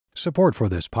Support for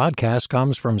this podcast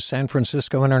comes from San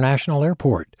Francisco International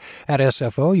Airport. At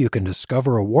SFO, you can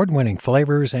discover award-winning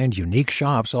flavors and unique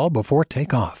shops all before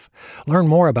takeoff. Learn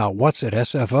more about what's at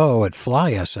SFO at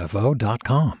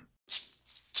flysfo.com.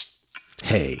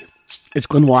 Hey, it's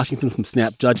Glenn Washington from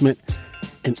Snap Judgment.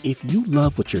 And if you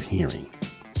love what you're hearing,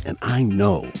 and I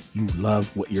know you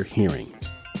love what you're hearing,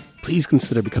 please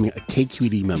consider becoming a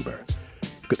KQED member.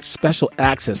 Get special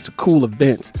access to cool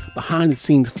events,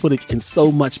 behind-the-scenes footage, and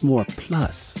so much more.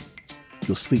 Plus,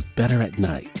 you'll sleep better at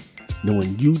night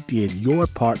knowing you did your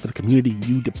part for the community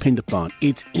you depend upon.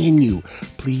 It's in you.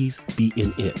 Please be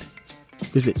in it.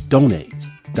 Visit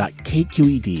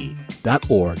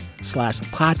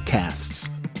donate.kqed.org/podcasts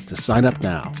to sign up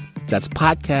now. That's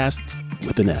podcast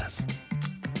with an S.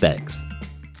 Thanks.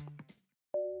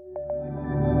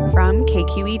 From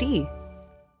KQED.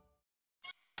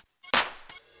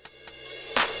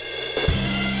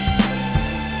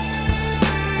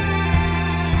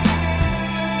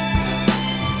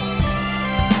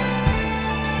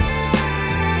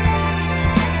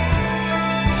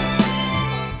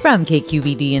 From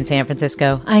KQED in San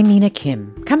Francisco, I'm Mina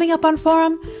Kim. Coming up on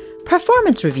Forum,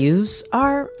 performance reviews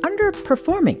are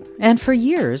underperforming. And for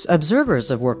years,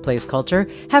 observers of workplace culture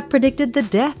have predicted the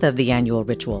death of the annual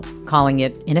ritual, calling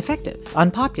it ineffective,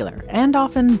 unpopular, and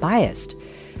often biased.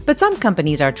 But some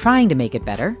companies are trying to make it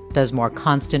better. Does more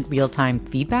constant real-time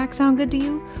feedback sound good to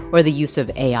you? Or the use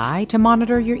of AI to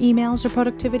monitor your emails or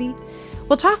productivity?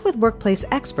 We'll talk with workplace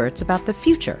experts about the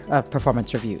future of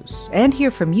performance reviews and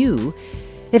hear from you.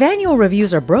 If annual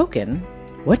reviews are broken,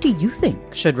 what do you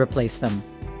think should replace them?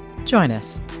 Join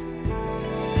us.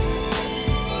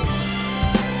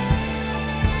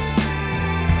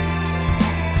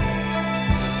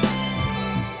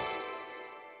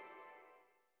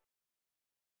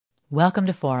 Welcome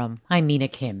to Forum. I'm Mina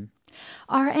Kim.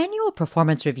 Are annual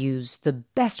performance reviews the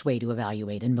best way to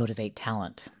evaluate and motivate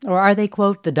talent? Or are they,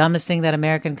 quote, the dumbest thing that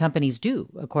American companies do,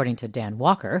 according to Dan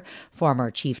Walker, former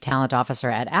chief talent officer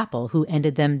at Apple, who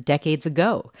ended them decades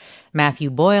ago? Matthew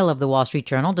Boyle of the Wall Street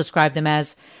Journal described them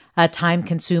as a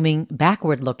time-consuming,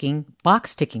 backward-looking,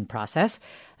 box-ticking process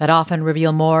that often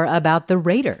reveal more about the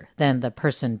rater than the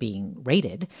person being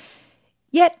rated.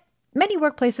 Yet, many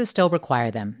workplaces still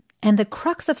require them. And the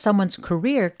crux of someone's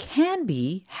career can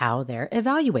be how they're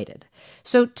evaluated.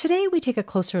 So today we take a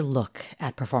closer look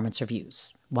at performance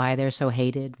reviews, why they're so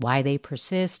hated, why they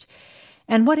persist,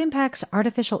 and what impacts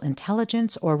artificial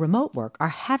intelligence or remote work are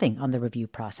having on the review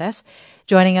process.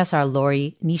 Joining us are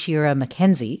Lori Nishiura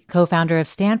Mackenzie, co-founder of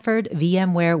Stanford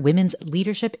VMware Women's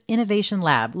Leadership Innovation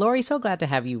Lab. Lori, so glad to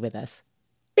have you with us.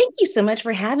 Thank you so much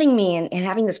for having me and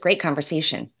having this great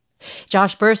conversation.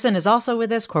 Josh Bersin is also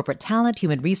with us, corporate talent,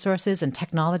 human resources, and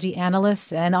technology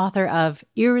analyst, and author of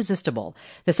Irresistible,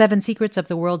 The 7 Secrets of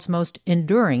the World's Most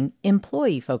Enduring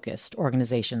Employee-Focused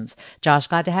Organizations. Josh,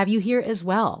 glad to have you here as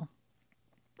well.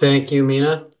 Thank you,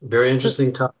 Mina. Very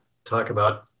interesting to talk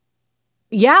about.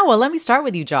 Yeah, well, let me start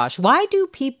with you, Josh. Why do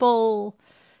people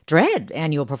dread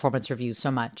annual performance reviews so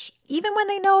much? Even when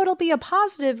they know it'll be a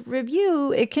positive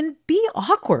review, it can be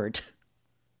awkward.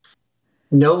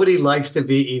 Nobody likes to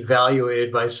be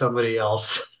evaluated by somebody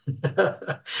else.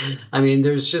 I mean,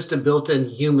 there's just a built-in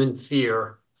human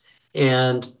fear.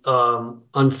 And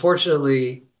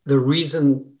unfortunately, the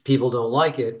reason people don't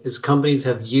like it is companies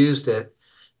have used it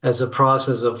as a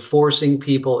process of forcing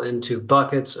people into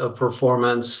buckets of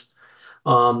performance,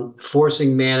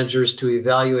 forcing managers to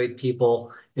evaluate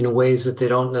people in ways that they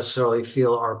don't necessarily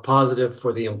feel are positive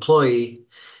for the employee.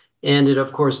 And it,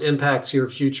 of course, impacts your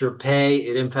future pay.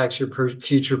 It impacts your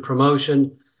future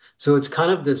promotion. So it's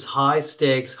kind of this high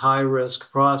stakes, high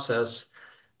risk process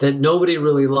that nobody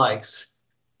really likes,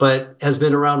 but has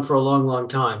been around for a long, long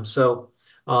time. So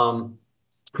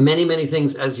many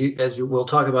things, as you will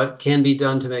talk about, can be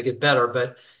done to make it better.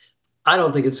 But I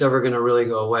don't think it's ever going to really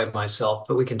go away myself.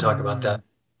 But we can talk about that.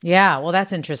 Yeah, well,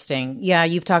 that's interesting. Yeah,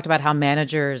 you've talked about how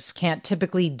managers can't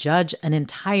typically judge an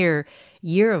entire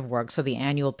year of work. So the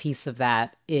annual piece of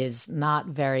that is not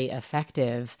very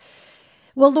effective.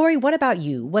 Well, Lori, what about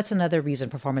you? What's another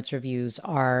reason performance reviews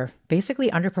are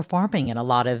basically underperforming in a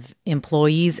lot of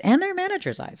employees and their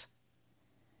managers' eyes?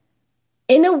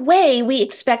 In a way, we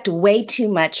expect way too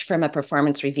much from a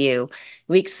performance review.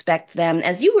 We expect them,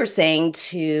 as you were saying,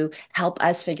 to help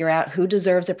us figure out who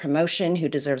deserves a promotion, who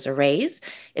deserves a raise.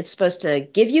 It's supposed to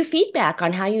give you feedback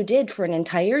on how you did for an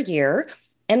entire year.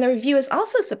 And the review is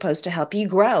also supposed to help you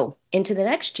grow into the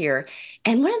next year.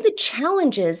 And one of the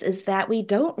challenges is that we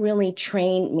don't really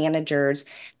train managers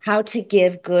how to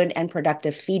give good and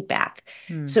productive feedback.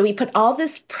 So we put all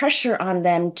this pressure on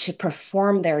them to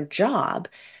perform their job.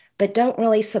 but don't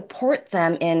really support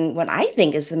them in what I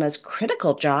think is the most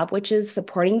critical job, which is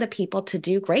supporting the people to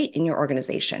do great in your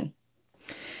organization.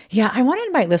 Yeah, I want to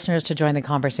invite listeners to join the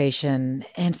conversation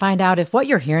and find out if what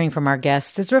you're hearing from our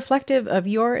guests is reflective of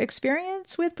your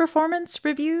experience with performance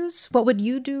reviews. What would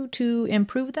you do to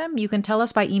improve them? You can tell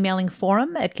us by emailing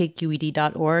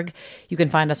forum@kqed.org. You can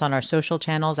find us on our social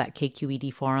channels at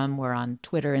KQED Forum. We're on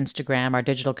Twitter, Instagram, our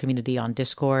digital community on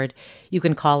Discord. You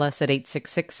can call us at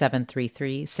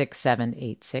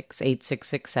 866-733-6786,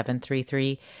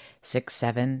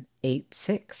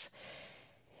 866-733-6786.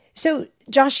 So,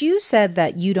 Josh, you said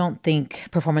that you don't think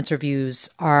performance reviews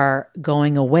are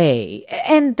going away,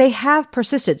 and they have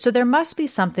persisted. So there must be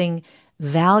something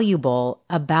valuable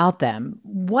about them.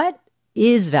 What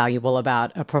is valuable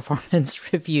about a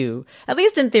performance review, at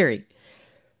least in theory?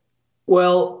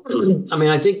 Well, I mean,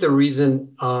 I think the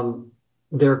reason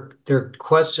they're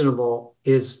questionable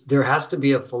is there has to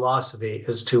be a philosophy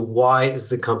as to why is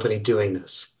the company doing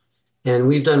this. And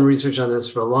we've done research on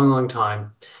this for a long, long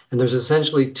time. And there's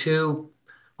essentially two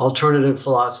alternative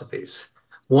philosophies.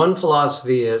 One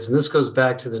philosophy is, and this goes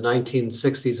back to the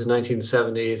 1960s and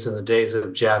 1970s and the days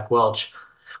of Jack Welch,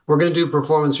 we're going to do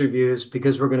performance reviews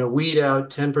because we're going to weed out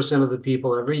 10% of the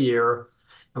people every year,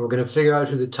 and we're going to figure out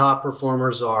who the top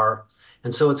performers are.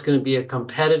 And so it's going to be a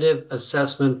competitive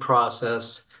assessment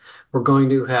process. We're going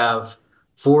to have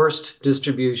forced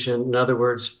distribution. In other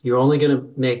words, you're only going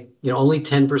to make, only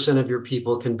 10% of your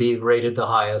people can be rated the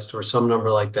highest or some number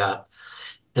like that.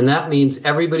 And that means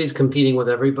everybody's competing with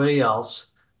everybody else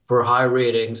for high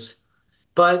ratings.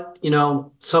 But,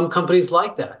 some companies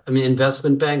like that. I mean,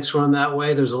 investment banks run that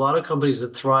way. There's a lot of companies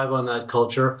that thrive on that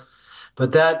culture.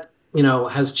 But that,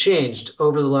 has changed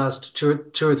over the last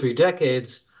two or three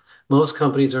decades. Most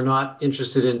companies are not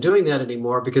interested in doing that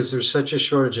anymore because there's such a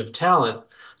shortage of talent.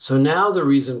 So now the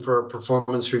reason for a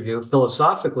performance review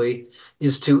philosophically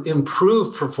is to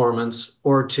improve performance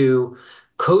or to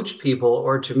coach people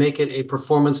or to make it a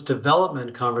performance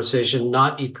development conversation,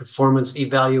 not a performance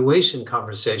evaluation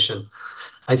conversation.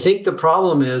 I think the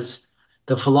problem is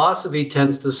the philosophy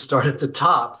tends to start at the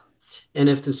top. And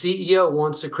if the CEO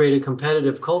wants to create a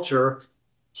competitive culture,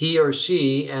 he or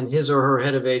she and his or her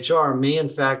head of HR may in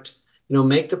fact,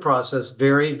 make the process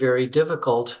very, very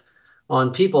difficult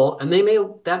on people, and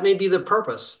that may be the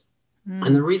purpose.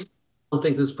 And the reason I don't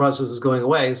think this process is going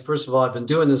away is, first of all, I've been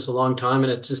doing this a long time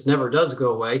and it just never does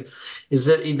go away, is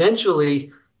that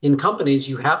eventually in companies,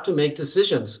 you have to make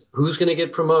decisions. Who's going to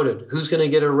get promoted? Who's going to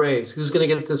get a raise? Who's going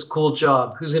to get this cool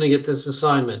job? Who's going to get this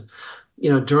assignment?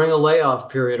 During a layoff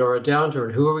period or a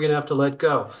downturn, who are we going to have to let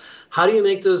go? How do you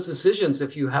make those decisions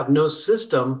if you have no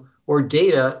system or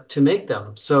data to make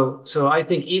them? So I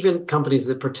think even companies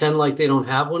that pretend like they don't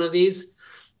have one of these,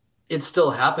 it's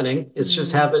still happening. It's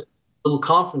just happening in a little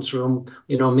conference room,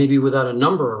 maybe without a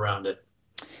number around it.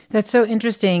 That's so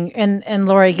interesting. And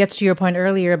Lori, gets to your point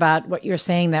earlier about what you're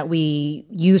saying, that we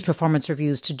use performance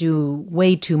reviews to do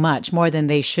way too much, more than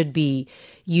they should be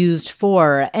used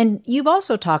for. And you've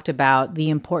also talked about the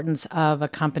importance of a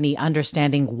company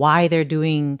understanding why they're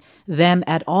doing them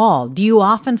at all. Do you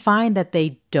often find that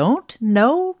they don't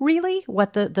know really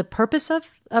what the purpose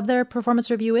of their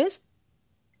performance review is?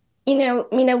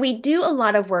 We do a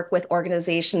lot of work with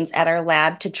organizations at our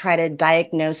lab to try to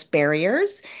diagnose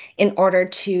barriers in order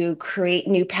to create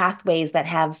new pathways that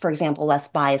have, for example, less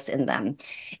bias in them.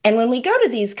 And when we go to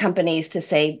these companies to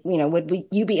say, would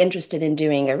you be interested in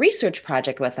doing a research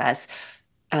project with us?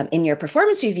 In your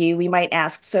performance review, we might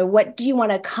ask, so what do you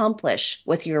want to accomplish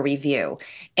with your review?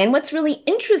 And what's really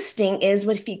interesting is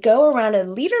if you go around a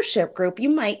leadership group, you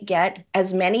might get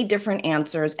as many different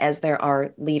answers as there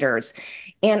are leaders.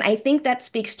 And I think that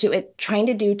speaks to it trying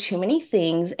to do too many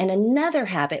things. And another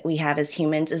habit we have as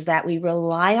humans is that we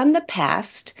rely on the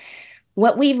past,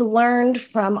 what we've learned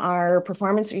from our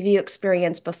performance review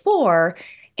experience before,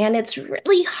 and it's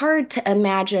really hard to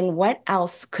imagine what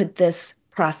else could this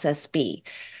process be.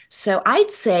 So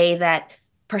I'd say that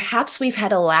perhaps we've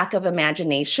had a lack of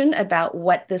imagination about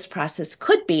what this process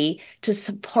could be to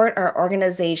support our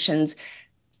organizations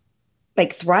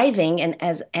like thriving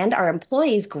and our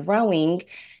employees growing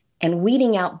and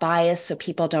weeding out bias so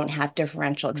people don't have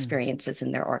differential experiences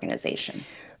in their organization.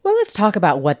 Well, let's talk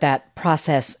about what that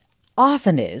process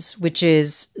often is, which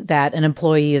is that an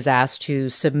employee is asked to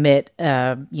submit,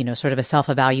 sort of a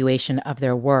self-evaluation of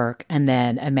their work, and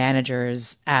then a manager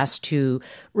is asked to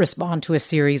respond to a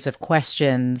series of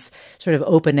questions, sort of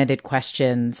open-ended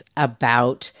questions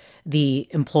about the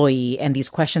employee. And these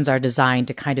questions are designed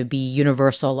to kind of be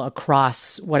universal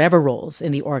across whatever roles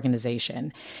in the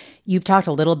organization. You've talked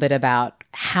a little bit about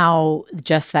how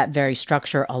just that very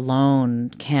structure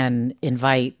alone can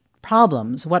invite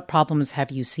problems. What problems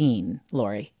have you seen,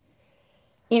 Lori?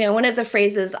 One of the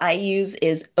phrases I use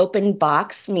is open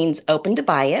box, means open to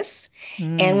bias.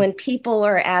 And when people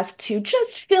are asked to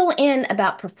just fill in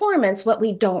about performance, what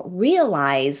we don't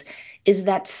realize is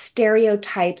that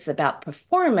stereotypes about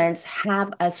performance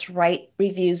have us write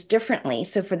reviews differently.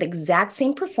 So for the exact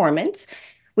same performance,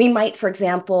 we might, for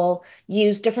example,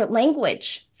 use different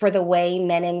language for the way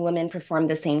men and women perform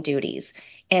the same duties.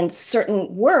 And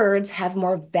certain words have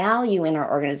more value in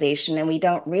our organization, and we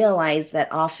don't realize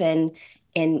that often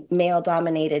in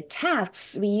male-dominated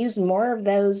tasks, we use more of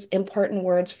those important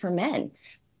words for men.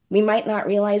 We might not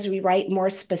realize we write more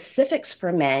specifics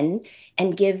for men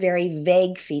and give very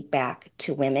vague feedback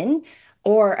to women.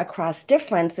 Or across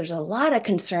difference, there's a lot of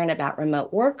concern about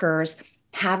remote workers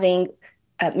having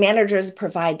managers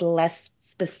provide less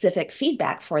specific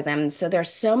feedback for them. So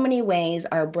there's so many ways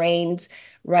our brains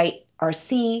write or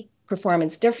see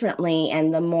performance differently,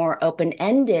 and the more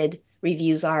open-ended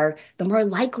reviews are, the more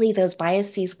likely those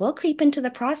biases will creep into the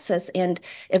process and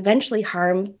eventually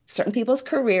harm certain people's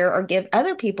career or give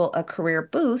other people a career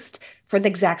boost for the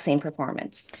exact same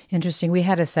performance. Interesting. We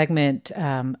had a segment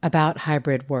about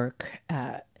hybrid work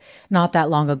not that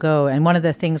long ago, and one of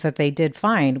the things that they did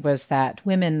find was that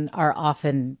women are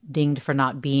often dinged for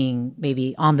not being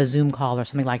maybe on the Zoom call or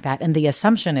something like that. And the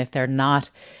assumption, if they're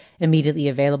not immediately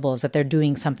available, is that they're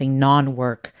doing something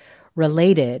non-work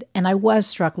related. And I was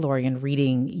struck, Lori, in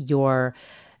reading your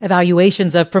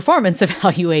evaluations of performance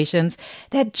evaluations,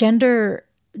 that gender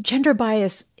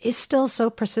bias is still so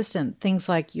persistent. Things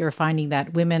like you're finding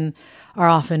that women are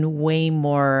often way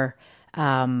more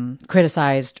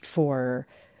criticized for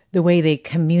the way they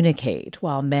communicate,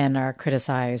 while men are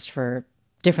criticized for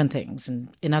different things and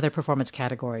in other performance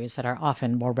categories that are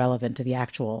often more relevant to the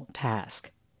actual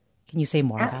task. Can you say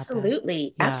more about that?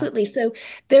 Absolutely. Yeah. Absolutely. So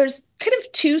there's kind of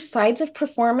two sides of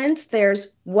performance.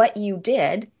 There's what you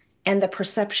did and the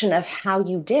perception of how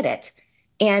you did it.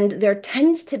 And there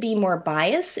tends to be more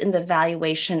bias in the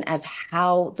valuation of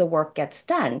how the work gets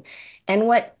done. And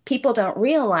what people don't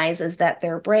realize is that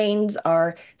their brains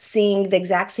are seeing the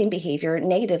exact same behavior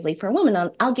negatively for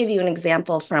women. I'll give you an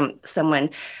example from someone.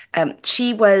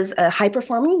 She was a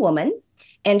high-performing woman,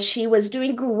 and she was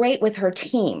doing great with her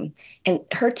team. And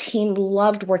her team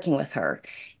loved working with her.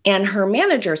 And her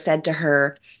manager said to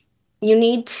her, "You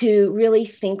need to really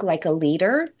think like a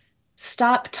leader.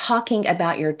 Stop talking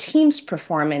about your team's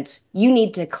performance. You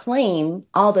need to claim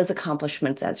all those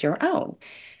accomplishments as your own."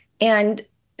 And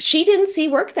she didn't see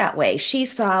work that way. She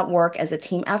saw work as a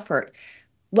team effort.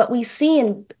 What we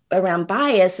see around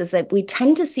bias is that we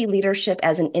tend to see leadership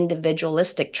as an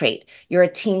individualistic trait. You're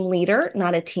a team leader,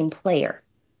 not a team player.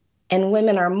 And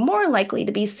women are more likely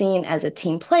to be seen as a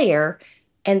team player.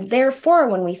 And therefore,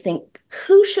 when we think,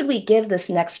 who should we give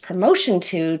this next promotion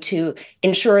to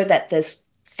ensure that this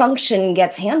function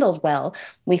gets handled well,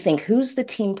 we think, who's the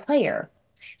team player?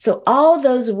 So all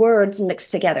those words mixed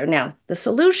together. Now, the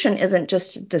solution isn't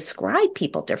just to describe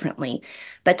people differently,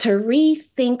 but to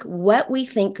rethink what we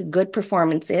think good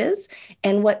performance is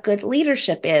and what good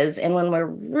leadership is. And when we're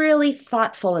really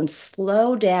thoughtful and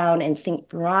slow down and think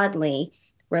broadly,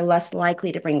 we're less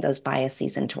likely to bring those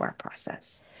biases into our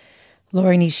process.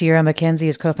 Lori Nishiura Mackenzie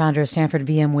is co-founder of Stanford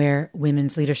VMware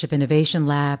Women's Leadership Innovation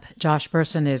Lab. Josh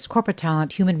Bersin is corporate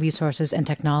talent, human resources, and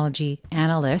technology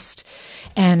analyst.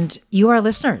 And you, our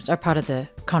listeners, are part of the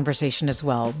conversation as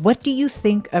well. What do you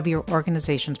think of your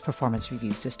organization's performance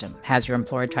review system? Has your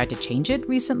employer tried to change it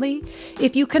recently?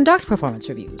 If you conduct performance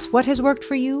reviews, what has worked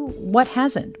for you? What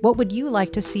hasn't? What would you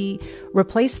like to see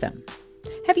replace them?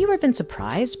 Have you ever been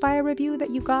surprised by a review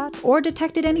that you got or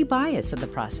detected any bias in the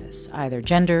process, either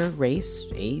gender, race,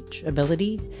 age,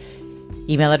 ability?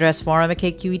 Email address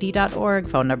forum@kqed.org,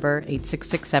 phone number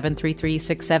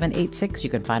 866-733-6786. You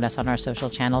can find us on our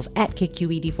social channels at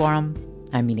KQED Forum.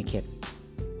 I'm Mina Kim.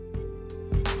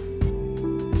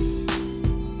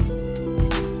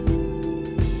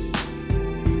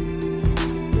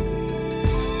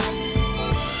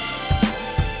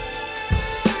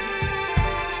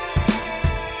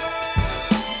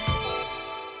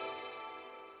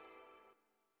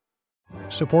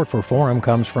 Support for Forum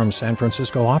comes from San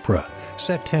Francisco Opera.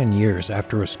 Set 10 years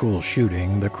after a school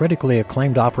shooting, the critically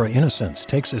acclaimed opera Innocence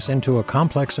takes us into a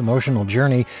complex emotional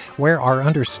journey where our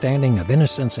understanding of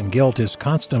innocence and guilt is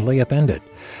constantly upended.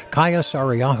 Kaya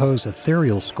Sariaho's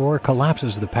ethereal score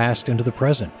collapses the past into the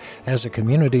present as a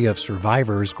community of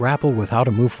survivors grapple with how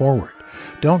to move forward.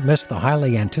 Don't miss the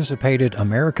highly anticipated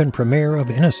American premiere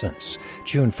of Innocence,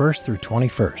 June 1st through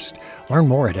 21st. Learn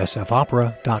more at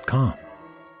sfopera.com.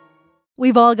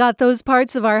 We've all got those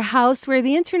parts of our house where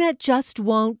the internet just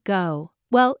won't go.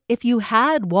 Well, if you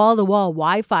had wall-to-wall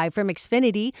Wi-Fi from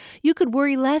Xfinity, you could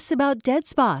worry less about dead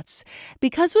spots.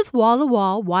 Because with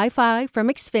wall-to-wall Wi-Fi from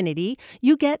Xfinity,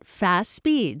 you get fast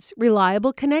speeds,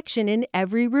 reliable connection in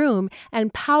every room,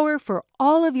 and power for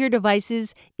all of your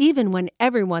devices, even when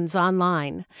everyone's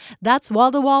online. That's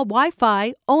wall-to-wall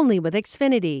Wi-Fi only with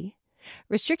Xfinity.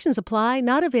 Restrictions apply,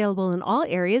 not available in all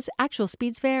areas. Actual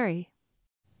speeds vary.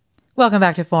 Welcome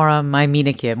back to Forum. I'm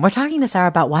Mina Kim. We're talking this hour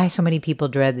about why so many people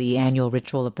dread the annual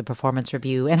ritual of the performance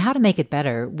review and how to make it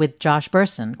better with Josh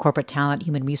Bersin, corporate talent,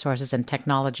 human resources, and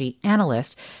technology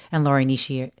analyst, and Lori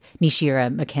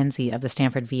Nishiura Mackenzie of the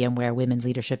Stanford VMware Women's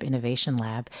Leadership Innovation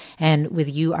Lab. And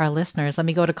with you, our listeners, let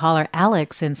me go to caller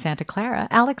Alex in Santa Clara.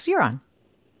 Alex, you're on.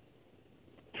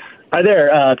 Hi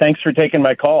there. Thanks for taking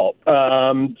my call.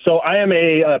 So I am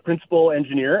a principal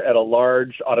engineer at a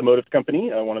large automotive company,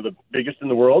 one of the biggest in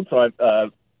the world. So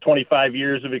I've 25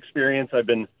 years of experience. I've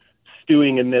been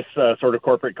stewing in this sort of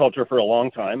corporate culture for a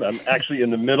long time. I'm actually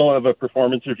in the middle of a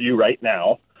performance review right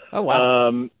now. Oh,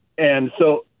 wow. And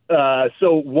so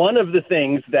one of the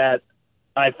things that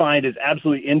I find is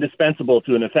absolutely indispensable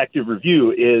to an effective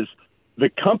review is the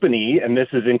company, and this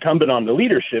is incumbent on the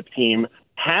leadership team,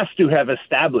 has to have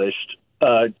established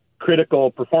critical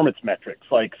performance metrics.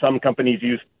 Like some companies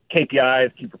use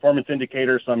KPIs, key performance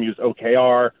indicators, some use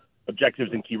OKR,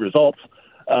 objectives and key results.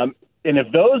 And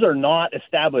if those are not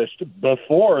established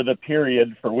before the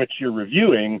period for which you're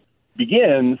reviewing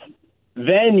begins,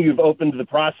 then you've opened the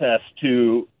process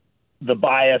to the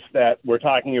bias that we're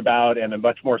talking about and a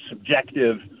much more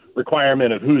subjective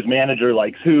requirement of whose manager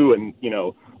likes who and,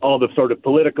 all the sort of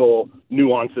political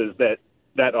nuances that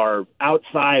are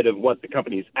outside of what the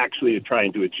company is actually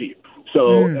trying to achieve.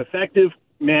 So effective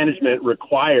management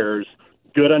requires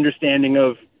good understanding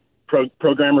of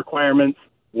program requirements,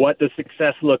 what does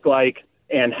success look like,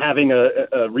 and having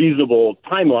a reasonable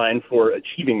timeline for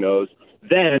achieving those.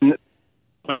 Then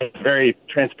a very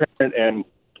transparent and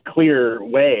clear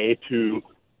way to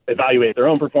evaluate their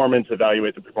own performance,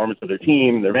 evaluate the performance of their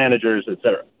team, their managers, et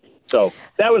cetera. So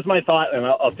that was my thought, and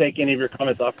I'll take any of your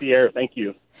comments off the air. Thank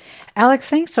you. Alex,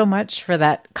 thanks so much for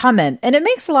that comment. And it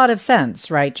makes a lot of sense,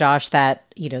 right, Josh, that,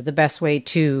 the best way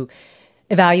to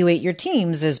evaluate your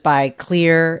teams is by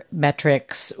clear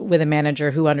metrics with a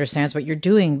manager who understands what you're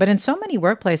doing. But in so many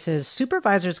workplaces,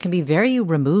 supervisors can be very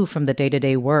removed from the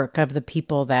day-to-day work of the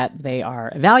people that they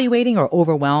are evaluating or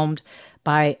overwhelmed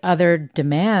by other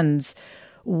demands.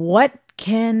 What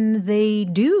can they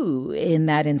do in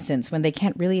that instance when they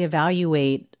can't really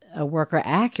evaluate a worker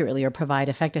accurately or provide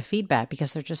effective feedback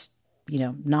because they're just,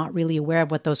 not really aware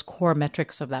of what those core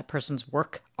metrics of that person's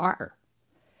work are?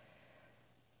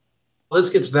 Well, this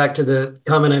gets back to the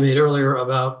comment I made earlier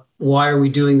about why are we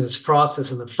doing this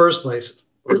process in the first place?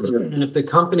 And if the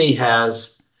company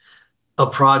has a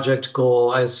project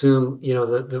goal, I assume,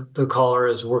 the caller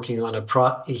is working on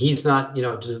he's not,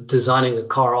 designing the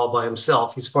car all by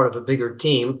himself. He's part of a bigger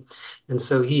team. And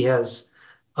so he has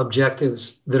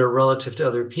objectives that are relative to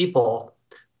other people.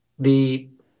 The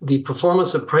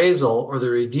performance appraisal or the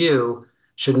review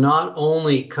should not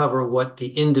only cover what the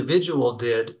individual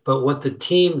did, but what the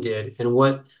team did and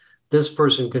what this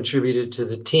person contributed to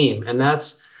the team. And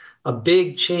that's a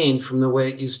big change from the way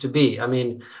it used to be. I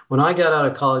mean, when I got out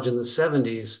of college in the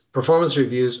 70s, performance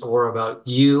reviews were about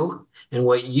you and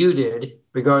what you did,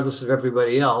 regardless of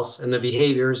everybody else, and the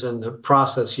behaviors and the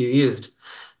process you used.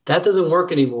 That doesn't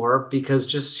work anymore because,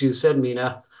 just as you said,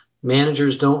 Mina,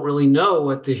 managers don't really know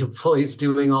what the employee's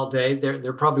doing all day.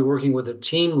 They're probably working with a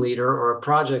team leader or a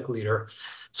project leader.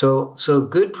 So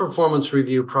good performance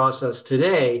review process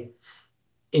today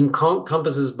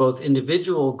encompasses both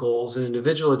individual goals and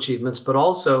individual achievements, but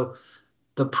also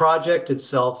the project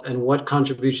itself and what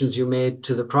contributions you made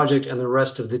to the project and the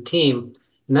rest of the team.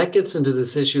 And that gets into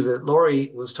this issue that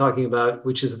Lori was talking about,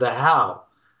 which is the how.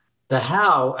 The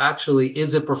how actually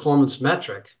is a performance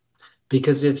metric,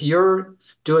 because if you're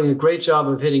doing a great job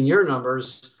of hitting your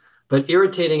numbers, but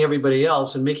irritating everybody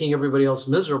else and making everybody else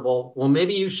miserable, well,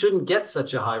 maybe you shouldn't get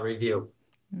such a high review.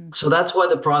 So that's why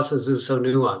the process is so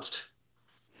nuanced.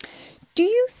 Do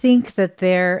you think that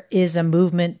there is a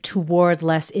movement toward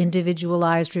less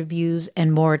individualized reviews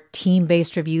and more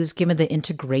team-based reviews, given the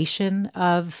integration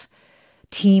of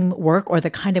teamwork or the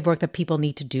kind of work that people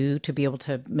need to do to be able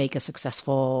to make a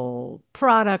successful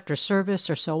product or service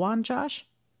or so on, Josh?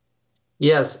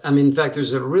 Yes. I mean, in fact,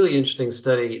 there's a really interesting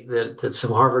study that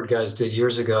some Harvard guys did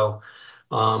years ago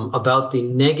about the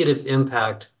negative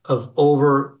impact of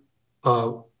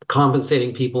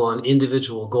compensating people on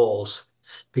individual goals.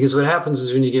 Because what happens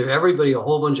is when you give everybody a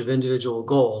whole bunch of individual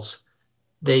goals,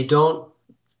 they don't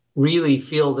really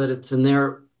feel that it's in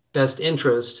their best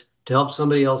interest to help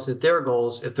somebody else hit their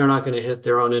goals if they're not going to hit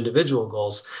their own individual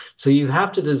goals. So you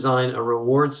have to design a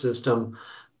reward system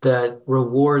that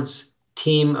rewards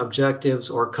team objectives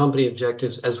or company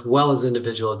objectives as well as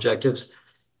individual objectives.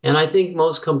 And I think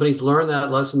most companies learn that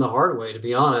lesson the hard way, to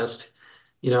be honest.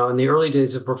 In the early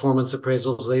days of performance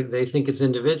appraisals, they think it's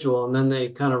individual, and then they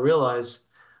kind of realize,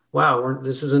 wow,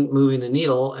 this isn't moving the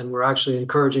needle, and we're actually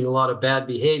encouraging a lot of bad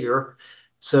behavior.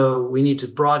 So we need to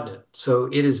broaden it. So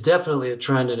it is definitely a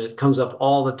trend, and it comes up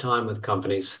all the time with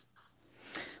companies.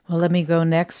 Well, let me go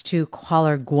next to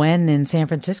caller Gwen in San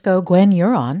Francisco. Gwen,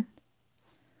 you're on.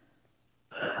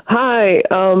 Hi,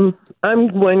 I'm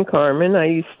Gwen Carmen. I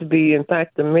used to be, in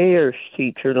fact, the mayor's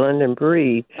teacher, London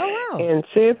Breed. Oh, wow. And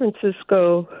San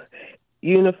Francisco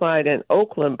Unified and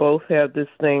Oakland both have this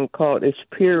thing called it's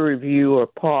peer review or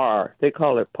PAR. They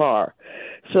call it PAR.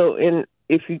 So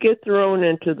if you get thrown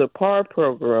into the PAR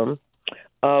program,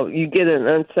 you get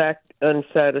an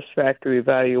unsatisfactory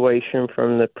evaluation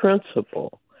from the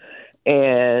principal.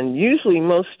 And usually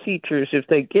most teachers, if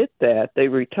they get that, they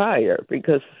retire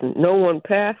because no one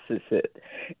passes it.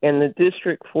 And the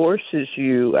district forces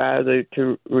you either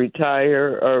to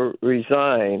retire or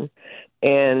resign.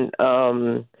 And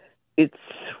it's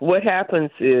what happens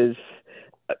is,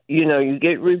 you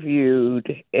get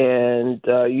reviewed and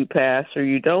you pass or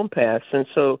you don't pass. And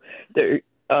so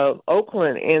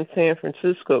Oakland and San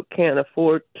Francisco can't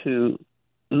afford to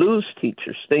lose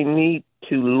teachers. They need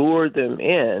to lure them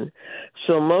in.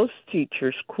 So most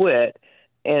teachers quit.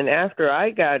 And after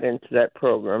I got into that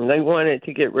program, they wanted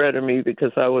to get rid of me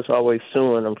because I was always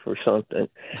suing them for something.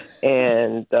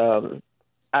 And,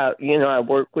 I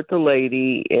worked with the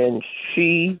lady, and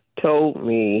she told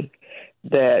me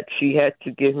that she had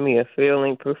to give me a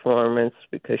failing performance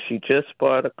because she just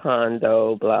bought a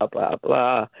condo, blah, blah,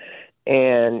 blah.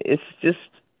 And it's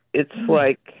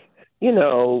like,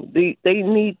 they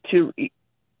need to,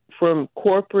 from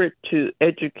corporate to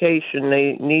education,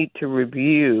 they need to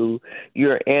review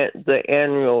the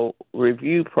annual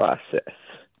review process.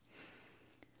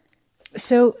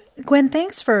 So, Gwen,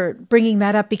 thanks for bringing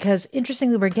that up because,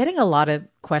 interestingly, we're getting a lot of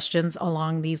questions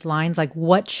along these lines, like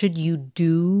what should you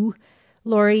do,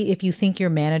 Lori, if you think your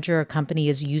manager or company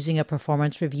is using a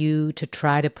performance review to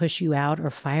try to push you out or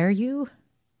fire you?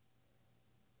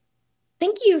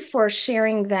 Thank you for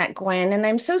sharing that, Gwen. And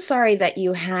I'm so sorry that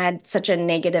you had such a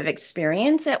negative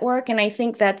experience at work. And I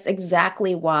think that's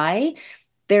exactly why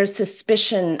there's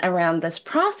suspicion around this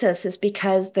process, is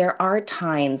because there are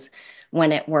times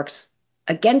when it works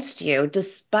against you,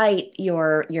 despite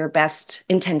your best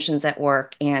intentions at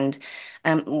work. And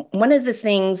one of the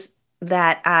things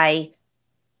that I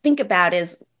think about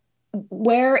is,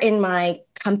 where in my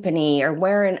company or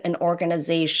where in an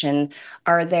organization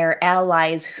are there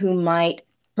allies who might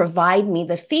provide me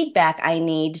the feedback I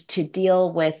need to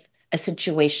deal with a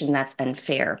situation that's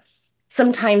unfair?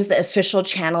 Sometimes the official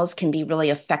channels can be really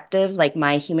effective, like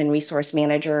my human resource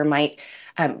manager might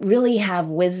really have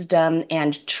wisdom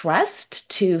and trust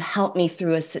to help me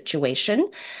through a situation.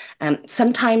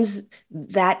 Sometimes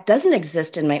that doesn't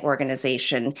exist in my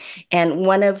organization. And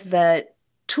one of the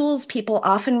tools people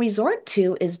often resort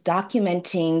to is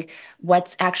documenting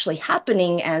what's actually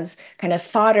happening as kind of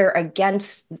fodder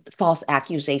against false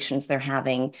accusations they're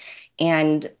having.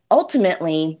 And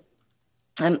ultimately,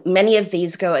 many of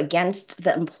these go against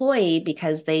the employee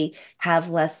because they have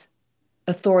less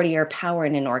authority or power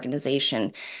in an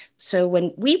organization. So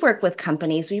when we work with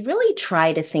companies, we really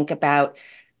try to think about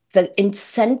the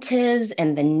incentives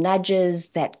and the nudges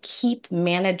that keep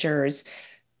managers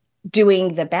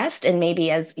doing the best, and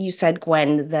maybe, as you said,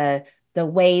 Gwen, the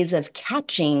ways of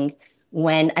catching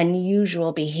when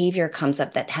unusual behavior comes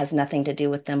up that has nothing to do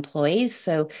with the employees.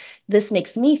 So this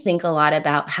makes me think a lot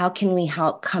about how can we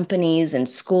help companies and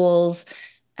schools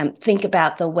think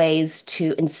about the ways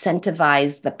to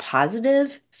incentivize the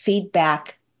positive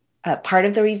feedback part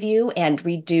of the review and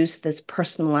reduce this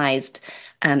personalized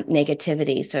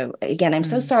negativity. So again, I'm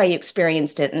so sorry you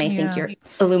experienced it, and I think you're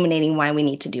illuminating why we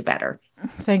need to do better.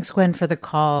 Thanks, Gwen, for the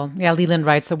call. Yeah, Leland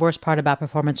writes, the worst part about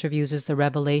performance reviews is the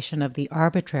revelation of the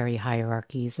arbitrary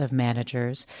hierarchies of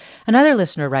managers. Another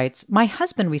listener writes, my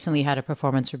husband recently had a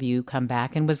performance review come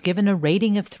back and was given a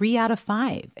rating of 3 out of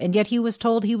 5, and yet he was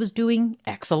told he was doing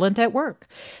excellent at work.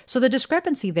 So the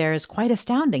discrepancy there is quite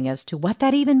astounding as to what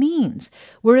that even means.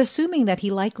 We're assuming that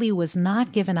he likely was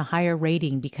not given a higher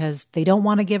rating because they don't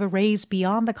want to give a raise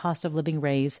beyond the cost of living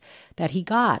raise that he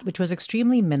got, which was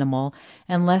extremely minimal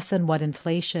and less than what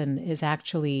inflation is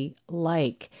actually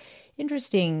like.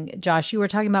 Interesting, Josh. You were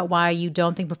talking about why you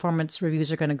don't think performance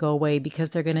reviews are going to go away because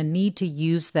they're going to need to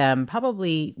use them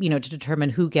probably, to determine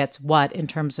who gets what in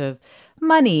terms of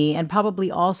money and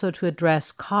probably also to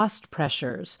address cost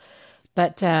pressures.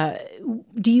 But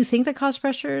do you think that cost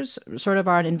pressures sort of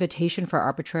are an invitation for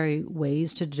arbitrary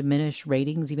ways to diminish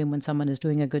ratings even when someone is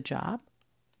doing a good job?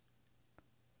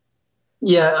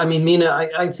 Yeah, I mean, Mina,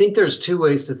 I think there's two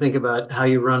ways to think about how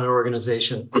you run an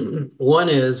organization. One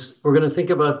is we're going to think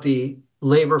about the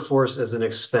labor force as an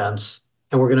expense,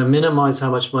 and we're going to minimize how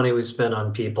much money we spend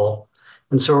on people.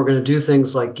 And so we're going to do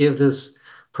things like give this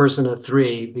person a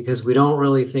 3 because we don't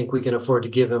really think we can afford to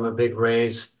give him a big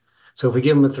raise. So if we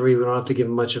give him a 3, we don't have to give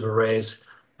him much of a raise,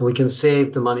 and we can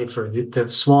save the money for the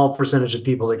small percentage of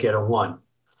people that get a 1.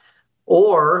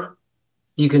 Or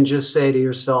you can just say to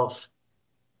yourself,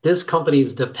 this company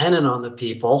is dependent on the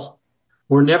people.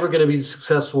 We're never going to be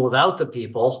successful without the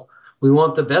people. We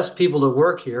want the best people to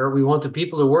work here. We want the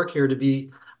people to work here to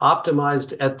be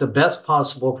optimized at the best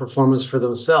possible performance for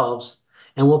themselves,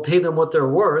 and we'll pay them what they're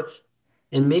worth.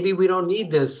 And maybe we don't need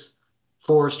this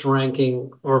forced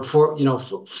ranking or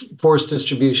forced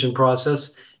distribution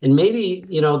process. And maybe,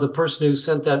 the person who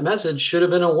sent that message should have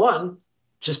been a 1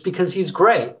 just because he's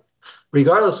great,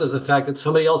 regardless of the fact that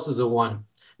somebody else is a 1.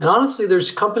 And honestly,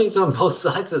 there's companies on both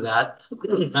sides of that.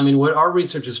 I mean, what our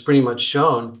research has pretty much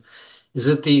shown is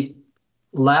that the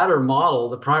latter model,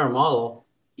 the prior model,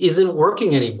 isn't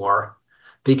working anymore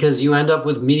because you end up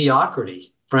with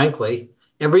mediocrity, frankly.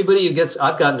 Everybody who gets,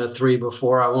 I've gotten a 3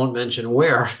 before, I won't mention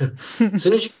where. As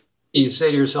soon as you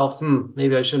say to yourself,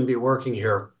 maybe I shouldn't be working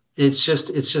here. It's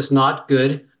just not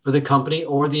good for the company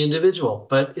or the individual.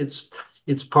 But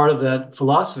it's part of that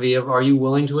philosophy of, are you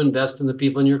willing to invest in the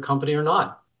people in your company or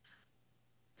not?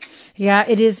 Yeah,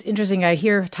 it is interesting. I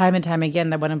hear time and time again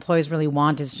that what employees really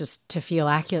want is just to feel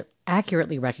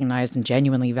accurately recognized and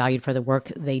genuinely valued for the work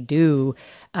they do,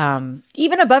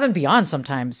 even above and beyond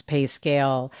sometimes pay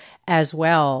scale as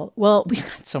well. Well, we've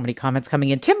got so many comments coming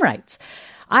in. Tim writes,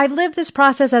 I've lived this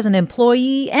process as an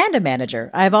employee and a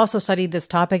manager. I've also studied this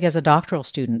topic as a doctoral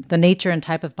student. The nature and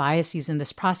type of biases in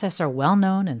this process are well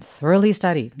known and thoroughly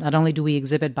studied. Not only do we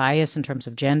exhibit bias in terms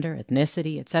of gender,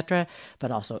 ethnicity, etc.,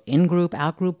 but also in-group,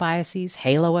 out-group biases,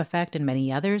 halo effect, and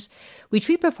many others. We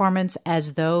treat performance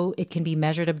as though it can be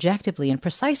measured objectively and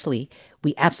precisely.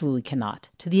 We absolutely cannot.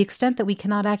 To the extent that we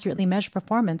cannot accurately measure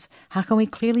performance, how can we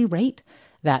clearly rate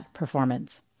that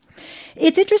performance?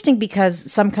 It's interesting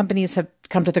because some companies have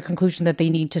come to the conclusion that they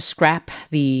need to scrap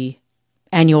the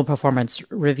annual performance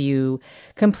review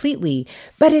completely.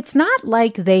 But it's not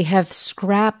like they have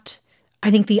scrapped,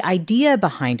 I think, the idea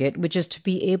behind it, which is to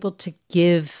be able to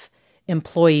give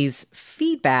employees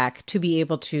feedback, to be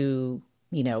able to,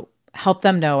 help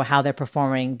them know how they're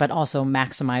performing, but also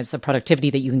maximize the productivity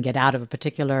that you can get out of a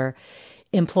particular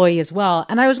employee as well.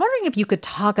 And I was wondering if you could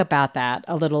talk about that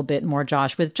a little bit more,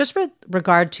 Josh, with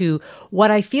regard to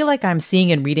what I feel like I'm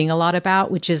seeing and reading a lot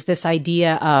about, which is this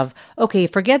idea of, okay,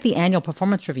 forget the annual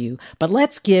performance review, but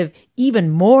let's give even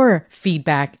more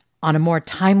feedback on a more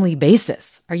timely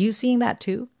basis. Are you seeing that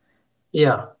too?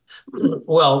 Yeah.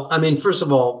 Well, I mean, first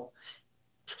of all,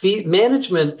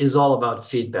 management is all about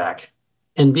feedback.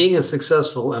 And being a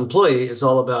successful employee is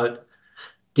all about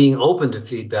being open to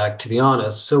feedback, to be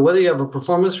honest. So whether you have a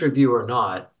performance review or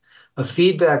not, a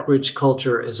feedback-rich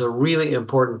culture is a really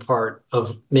important part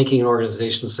of making an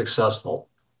organization successful.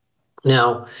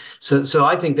 Now, so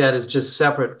I think that is just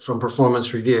separate from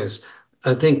performance reviews.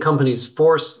 I think companies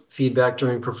force feedback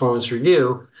during performance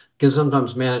review because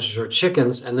sometimes managers are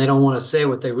chickens and they don't want to say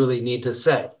what they really need to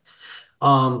say.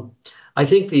 I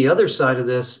think the other side of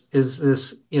this is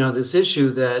this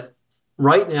issue that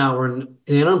right now,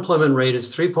 the unemployment rate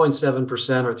is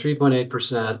 3.7% or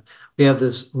 3.8%. We have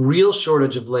this real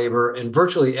shortage of labor in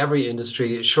virtually every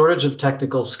industry, a shortage of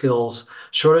technical skills,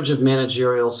 shortage of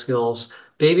managerial skills,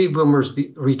 baby boomers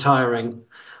retiring.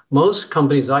 Most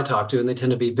companies I talk to, and they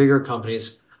tend to be bigger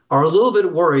companies, are a little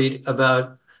bit worried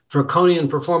about draconian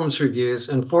performance reviews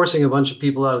and forcing a bunch of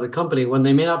people out of the company when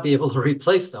they may not be able to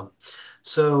replace them.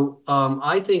 So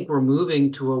I think we're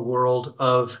moving to a world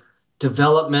of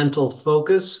developmental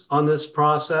focus on this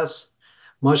process,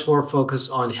 much more focus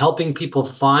on helping people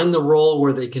find the role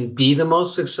where they can be the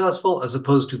most successful, as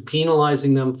opposed to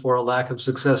penalizing them for a lack of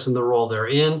success in the role they're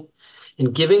in,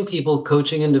 and giving people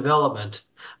coaching and development.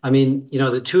 I mean,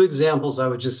 the two examples I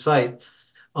would just cite,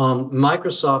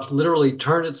 Microsoft literally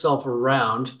turned itself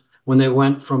around when they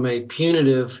went from a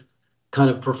punitive kind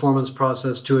of performance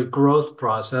process to a growth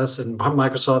process. And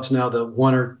Microsoft's now the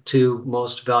 1 or 2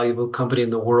 most valuable company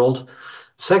in the world.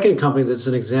 Second company that's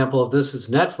an example of this is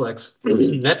Netflix.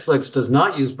 Netflix does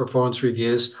not use performance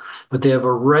reviews, but they have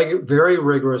a very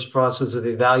rigorous process of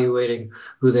evaluating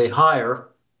who they hire,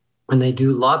 and they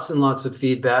do lots and lots of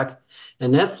feedback.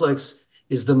 And Netflix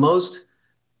is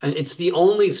and it's the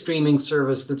only streaming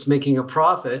service that's making a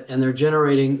profit, and they're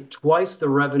generating twice the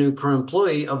revenue per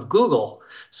employee of Google.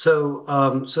 So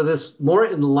this more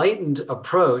enlightened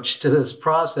approach to this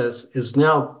process is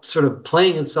now sort of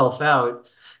playing itself out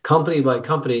company by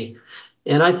company.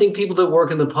 And I think people that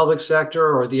work in the public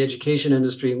sector or the education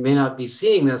industry may not be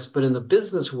seeing this, but in the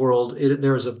business world,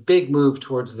 there's a big move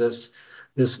towards this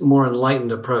more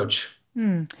enlightened approach.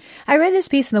 I read this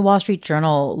piece in the Wall Street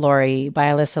Journal, Lori, by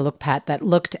Alyssa Lookpat, that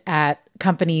looked at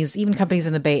companies, even companies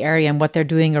in the Bay Area, and what they're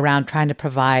doing around trying to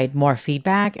provide more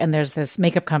feedback. And there's this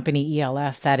makeup company,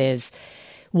 ELF, that is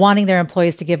wanting their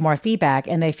employees to give more feedback,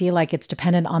 and they feel like it's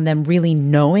dependent on them really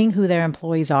knowing who their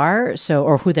employees are,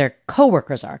 or who their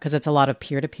coworkers are, because it's a lot of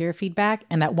peer-to-peer feedback,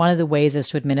 and that one of the ways is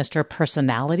to administer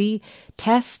personality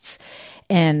tests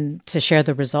and to share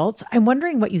the results. I'm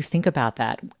wondering what you think about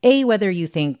that. A, whether you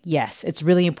think, yes, it's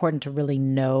really important to really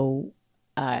know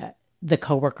the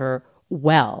coworker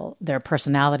well, their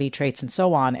personality traits and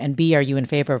so on, and B, are you in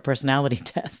favor of personality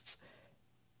tests?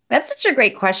 That's such a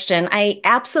great question. I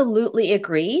absolutely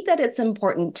agree that it's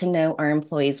important to know our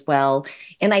employees well.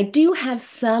 And I do have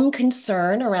some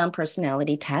concern around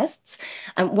personality tests.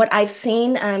 What I've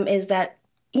seen is that,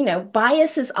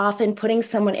 bias is often putting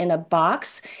someone in a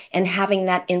box and having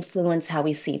that influence how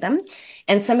we see them.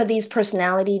 And some of these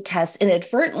personality tests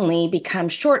inadvertently become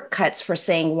shortcuts for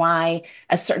saying why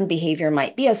a certain behavior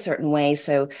might be a certain way.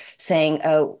 So saying,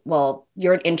 oh, well,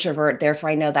 you're an introvert,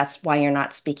 therefore I know that's why you're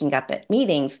not speaking up at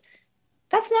meetings.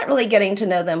 That's not really getting to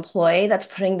know the employee. That's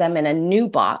putting them in a new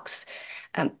box.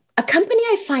 A company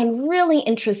I find really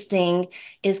interesting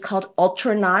is called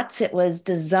Ultranauts. It was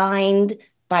designed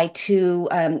by two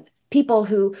people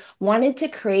who wanted to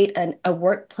create a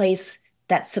workplace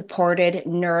that supported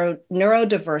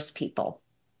neurodiverse people.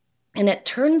 And it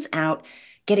turns out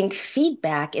getting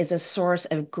feedback is a source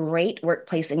of great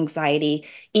workplace anxiety,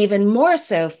 even more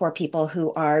so for people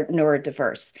who are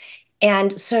neurodiverse.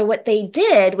 And so what they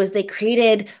did was they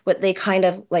created what they kind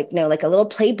of like a little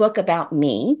playbook about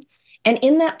me. And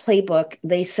in that playbook,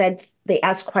 they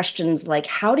asked questions like,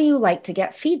 how do you like to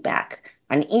get feedback?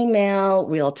 On email,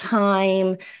 real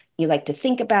time, you like to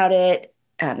think about it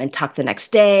and talk the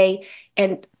next day.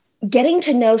 And getting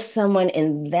to know someone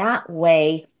in that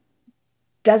way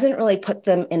doesn't really put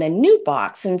them in a new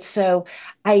box. And so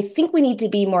I think we need to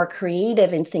be more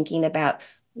creative in thinking about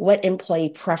what employee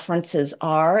preferences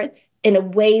are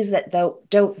in ways that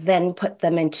don't then put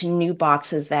them into new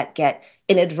boxes that get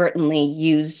inadvertently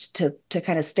used to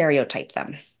kind of stereotype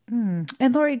them.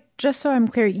 And Lori, just so I'm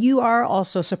clear, you are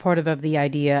also supportive of the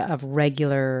idea of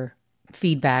regular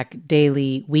feedback,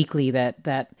 daily, weekly,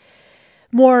 that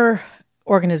more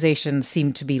organizations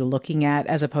seem to be looking at,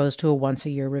 as opposed to a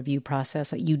once-a-year review process.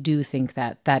 That you do think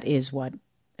that is what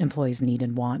employees need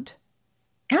and want.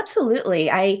 Absolutely.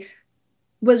 I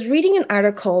was reading an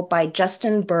article by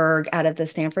Justin Berg out of the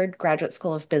Stanford Graduate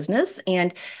School of Business,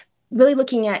 and really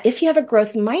looking at, if you have a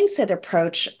growth mindset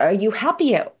approach, are you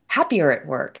happier at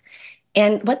work?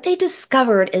 And what they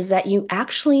discovered is that you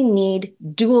actually need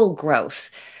dual growth.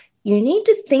 You need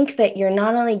to think that you're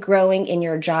not only growing in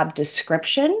your job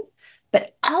description,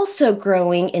 but also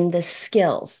growing in the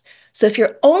skills. So if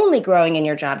you're only growing in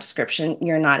your job description,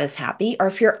 you're not as happy. Or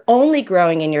if you're only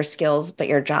growing in your skills, but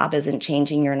your job isn't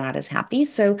changing, you're not as happy.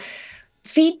 So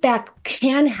feedback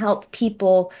can help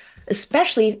people,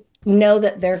 especially know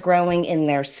that they're growing in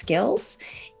their skills,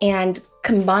 and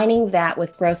combining that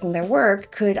with growth in their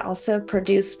work could also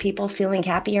produce people feeling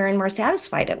happier and more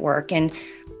satisfied at work. And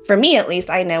for me, at least,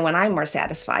 I know when I'm more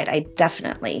satisfied, I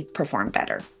definitely perform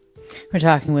better. We're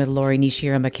talking with Lori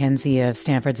Nishiura Mackenzie of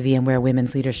Stanford's VMware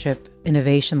Women's Leadership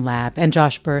Innovation Lab, and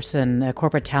Josh Bersin, a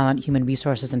corporate talent, human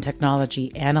resources, and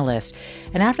technology analyst.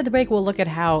 And after the break, we'll look at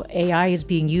how AI is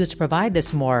being used to provide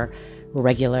this more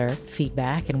regular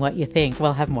feedback and what you think.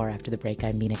 We'll have more after the break.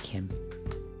 I'm Mina Kim.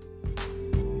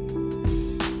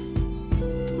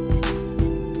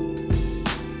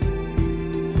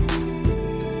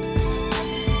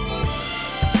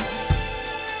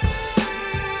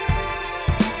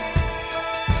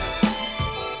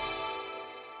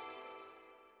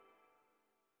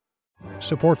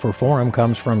 Support for Forum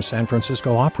comes from San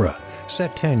Francisco Opera.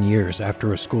 Set 10 years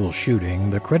after a school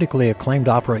shooting, the critically acclaimed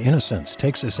opera Innocence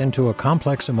takes us into a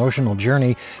complex emotional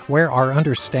journey where our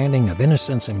understanding of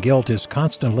innocence and guilt is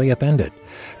constantly upended.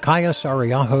 Kaya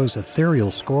Sariaho's ethereal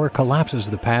score collapses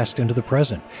the past into the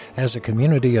present as a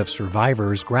community of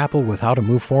survivors grapple with how to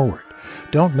move forward.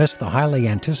 Don't miss the highly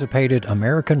anticipated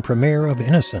American premiere of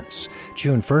Innocence,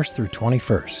 June 1st through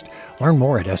 21st. Learn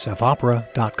more at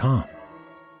sfopera.com.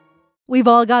 We've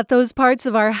all got those parts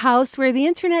of our house where the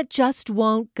internet just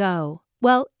won't go.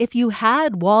 Well, if you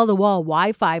had wall-to-wall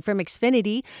Wi-Fi from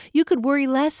Xfinity, you could worry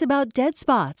less about dead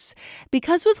spots.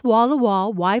 Because with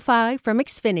wall-to-wall Wi-Fi from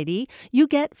Xfinity, you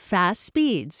get fast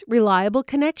speeds, reliable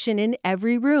connection in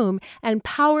every room, and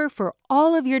power for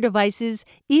all of your devices,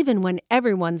 even when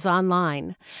everyone's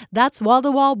online. That's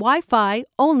wall-to-wall Wi-Fi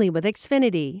only with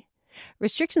Xfinity.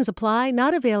 Restrictions apply,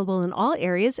 not available in all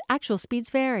areas. Actual speeds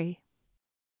vary.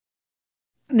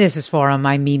 This is Forum.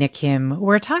 I'm Mina Kim.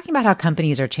 We're talking about how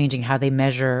companies are changing how they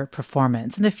measure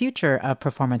performance and the future of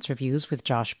performance reviews with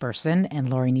Josh Bersin and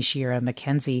Lori Nishiura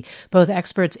Mackenzie, both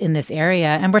experts in this area.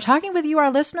 And we're talking with you, our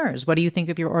listeners. What do you think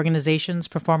of your organization's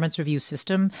performance review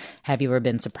system? Have you ever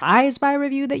been surprised by a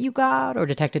review that you got or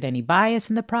detected any bias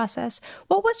in the process?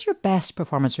 What was your best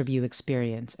performance review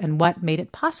experience and what made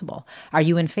it possible? Are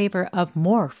you in favor of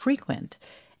more frequent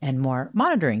and more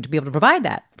monitoring to be able to provide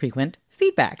that frequent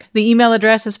feedback? The email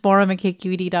address is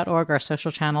forum@kqed.org. Our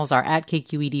social channels are at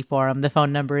KQED Forum. The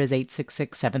phone number is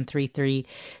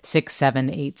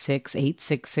 866-733-6786,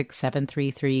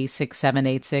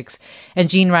 866-733-6786. And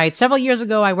Jean writes, several years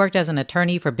ago, I worked as an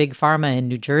attorney for Big Pharma in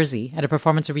New Jersey. At a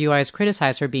performance review, I was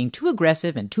criticized for being too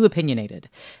aggressive and too opinionated.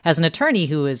 As an attorney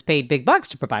who is paid big bucks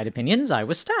to provide opinions, I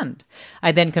was stunned.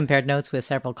 I then compared notes with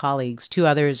several colleagues. Two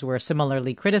others were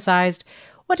similarly criticized.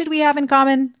 What did we have in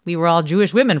common? We were all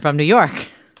Jewish women from New York.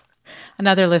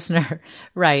 Another listener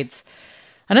writes,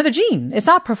 another Jean, it's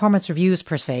not performance reviews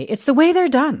per se, it's the way they're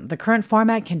done. The current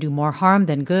format can do more harm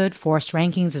than good. Forced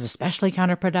rankings is especially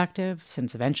counterproductive,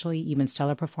 since eventually even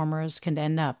stellar performers can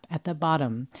end up at the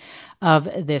bottom of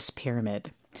this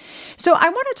pyramid. So I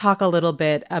want to talk a little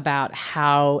bit about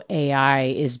how AI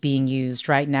is being used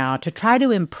right now to try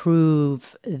to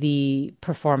improve the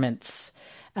performance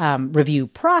review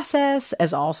process,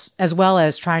 as well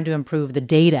as trying to improve the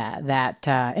data that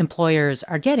employers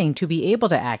are getting to be able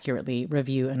to accurately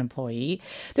review an employee.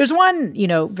 There's one,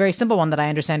 very simple one that I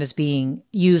understand is being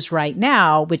used right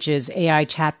now, which is AI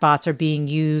chatbots are being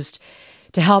used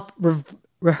to help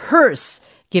rehearse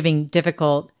giving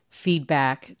difficult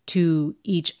feedback to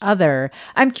each other.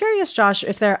 I'm curious, Josh,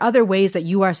 if there are other ways that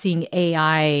you are seeing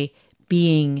AI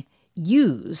being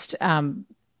used,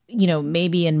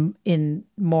 maybe in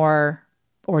more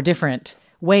or different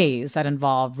ways that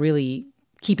involve really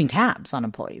keeping tabs on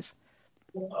employees.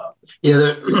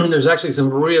 Yeah, there's actually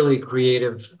some really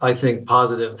creative, I think,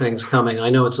 positive things coming. I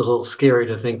know it's a little scary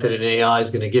to think that an AI is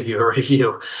going to give you a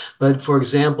review. But for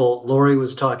example, Lori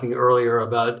was talking earlier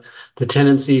about the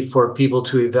tendency for people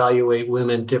to evaluate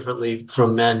women differently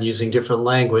from men using different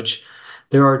language.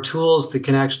 There are tools that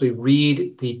can actually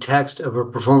read the text of a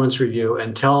performance review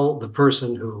and tell the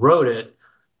person who wrote it,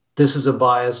 this is a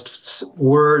biased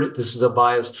word, this is a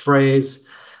biased phrase,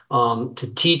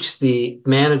 to teach the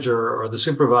manager or the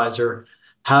supervisor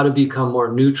how to become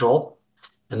more neutral.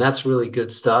 And that's really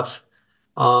good stuff.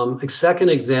 A second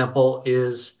example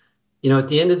is, at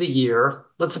the end of the year,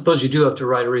 let's suppose you do have to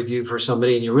write a review for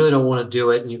somebody and you really don't want to do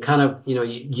it. And you kind of,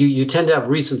 you tend to have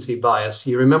recency bias.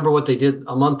 You remember what they did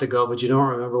a month ago, but you don't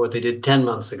remember what they did 10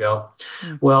 months ago.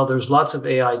 Mm. Well, there's lots of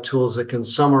AI tools that can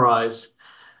summarize,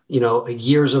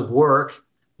 years of work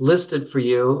listed for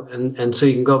you. And so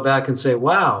you can go back and say,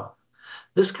 wow,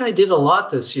 this guy did a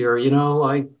lot this year.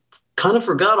 I kind of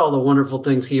forgot all the wonderful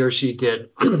things he or she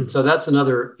did. So that's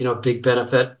another, big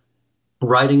benefit.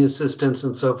 Writing assistance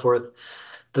and so forth.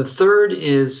 The third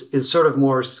is sort of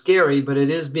more scary, but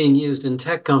it is being used in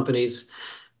tech companies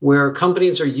where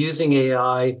companies are using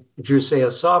AI. If you're, say, a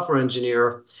software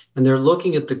engineer, and they're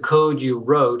looking at the code you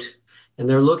wrote, and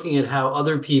they're looking at how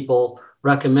other people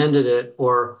recommended it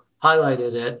or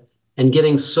highlighted it, and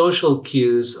getting social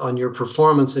cues on your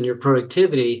performance and your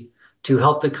productivity to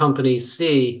help the company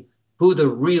see who the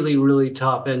really, really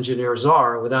top engineers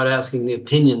are without asking the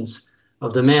opinions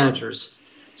of the managers.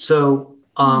 So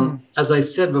as I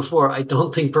said before, I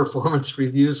don't think performance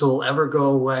reviews will ever go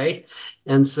away.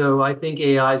 And so I think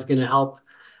AI is going to help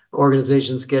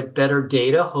organizations get better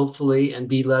data, hopefully, and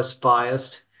be less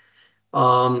biased.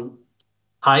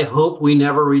 I hope we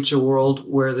never reach a world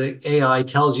where the AI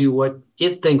tells you what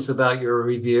it thinks about your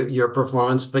review, your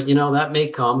performance, but that may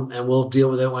come and we'll deal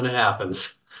with it when it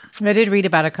happens. I did read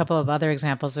about a couple of other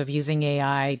examples of using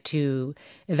AI to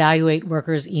evaluate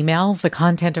workers' emails, the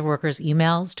content of workers'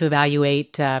 emails, to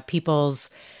evaluate people's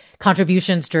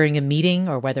contributions during a meeting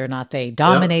or whether or not they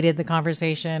dominated the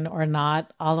conversation or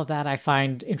not. All of that I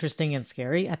find interesting and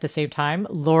scary at the same time.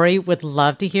 Lori, would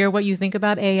love to hear what you think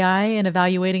about AI and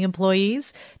evaluating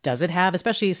employees. Does it have,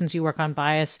 especially since you work on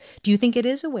bias, do you think it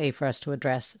is a way for us to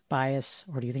address bias,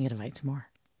 or do you think it invites more?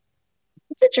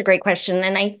 It's such a great question.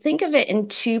 And I think of it in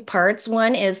two parts.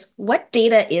 One is what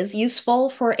data is useful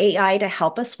for AI to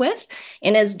help us with.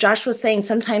 And as Josh was saying,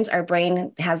 sometimes our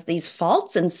brain has these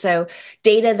faults. And so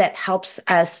data that helps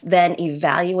us then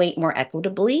evaluate more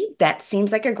equitably, that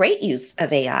seems like a great use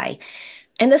of AI.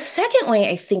 And the second way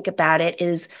I think about it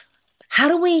is how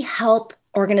do we help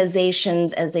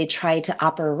organizations as they try to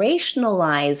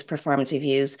operationalize performance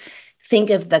reviews think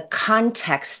of the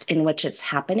context in which it's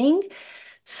happening?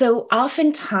 So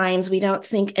oftentimes we don't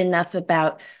think enough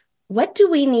about what do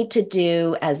we need to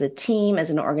do as a team,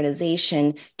 as an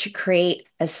organization, to create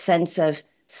a sense of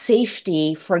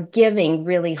safety for giving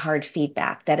really hard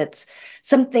feedback, that it's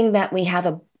something that we have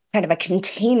a kind of a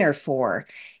container for.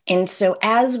 And so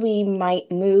as we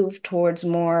might move towards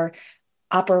more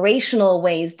operational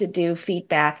ways to do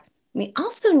feedback, we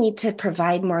also need to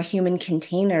provide more human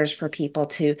containers for people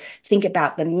to think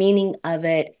about the meaning of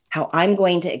it, how I'm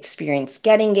going to experience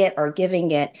getting it or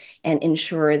giving it, and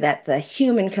ensure that the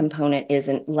human component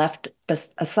isn't left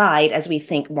aside as we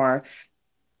think more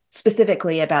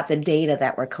specifically about the data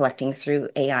that we're collecting through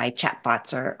AI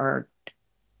chatbots or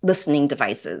listening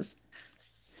devices.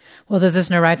 Well, this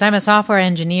listener writes, I'm a software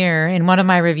engineer. In one of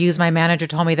my reviews, my manager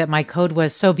told me that my code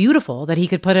was so beautiful that he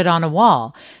could put it on a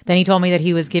wall. Then he told me that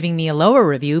he was giving me a lower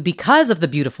review because of the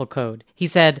beautiful code. He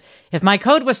said, if my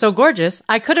code was so gorgeous,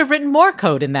 I could have written more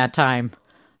code in that time.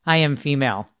 I am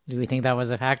female. Do we think that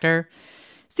was a factor?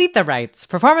 Sita writes,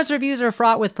 performance reviews are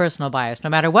fraught with personal bias, no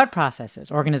matter what processes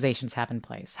organizations have in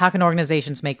place. How can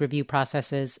organizations make review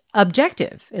processes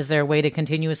objective? Is there a way to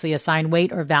continuously assign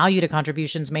weight or value to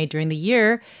contributions made during the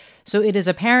year so it is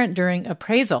apparent during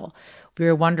appraisal? We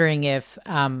were wondering if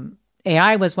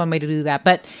AI was one way to do that.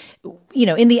 But,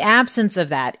 in the absence of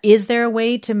that, is there a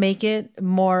way to make it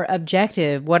more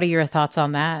objective? What are your thoughts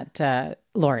on that,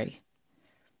 Lori?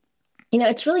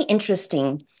 It's really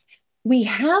interesting. We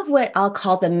have what I'll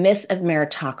call the myth of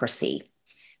meritocracy.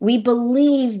 We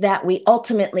believe that we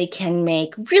ultimately can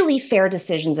make really fair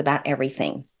decisions about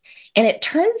everything. And it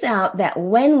turns out that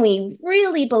when we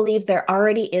really believe there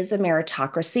already is a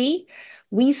meritocracy,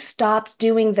 we stop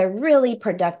doing the really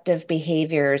productive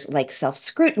behaviors like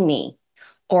self-scrutiny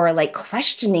or like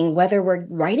questioning whether we're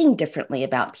writing differently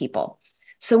about people.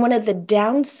 So one of the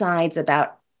downsides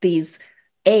about these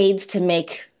aids to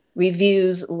make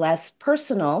reviews less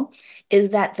personal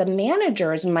is that the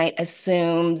managers might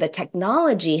assume the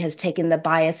technology has taken the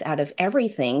bias out of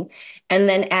everything. And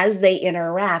then as they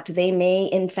interact, they may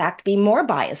in fact be more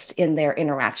biased in their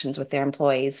interactions with their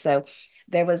employees. So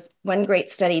there was one great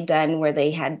study done where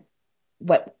they had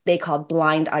what they called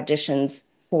blind auditions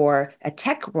for a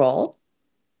tech role,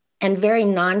 and very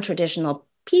non-traditional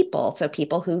people. So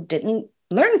people who didn't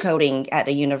learn coding at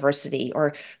a university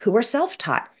or who were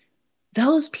self-taught.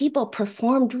 Those people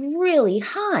performed really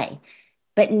high,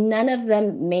 but none of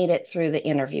them made it through the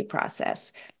interview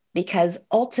process because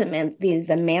ultimately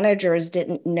the managers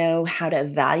didn't know how to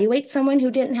evaluate someone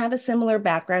who didn't have a similar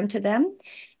background to them.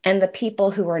 And the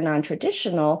people who were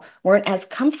non-traditional weren't as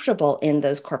comfortable in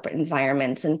those corporate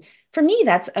environments. And for me,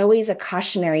 that's always a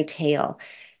cautionary tale.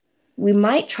 We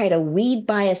might try to weed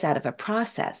bias out of a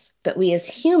process, but we as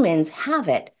humans have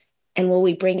it. And will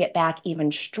we bring it back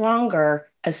even stronger,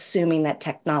 assuming that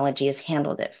technology has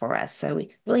handled it for us? So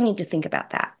we really need to think about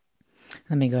that.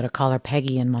 Let me go to caller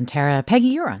Peggy in Montera. Peggy,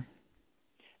 you're on.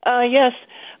 Yes.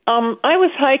 I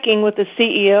was hiking with the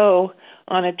CEO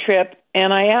on a trip,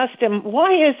 and I asked him,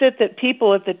 why is it that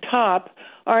people at the top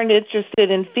aren't interested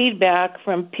in feedback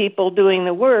from people doing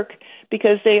the work?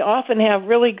 Because they often have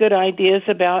really good ideas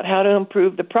about how to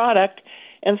improve the product,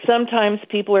 and sometimes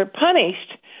people are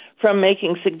punished from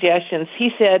making suggestions.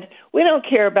 He said, we don't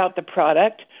care about the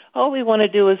product. All we want to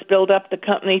do is build up the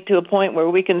company to a point where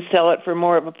we can sell it for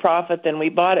more of a profit than we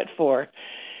bought it for.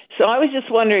 So I was just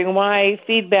wondering why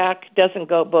feedback doesn't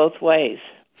go both ways.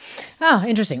 Oh,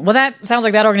 interesting. Well, that sounds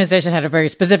like that organization had a very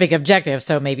specific objective.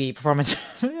 So maybe performance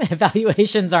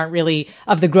evaluations aren't really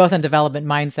of the growth and development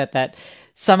mindset that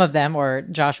some of them, or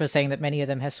Josh was saying that many of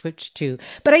them has switched to.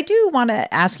 But I do want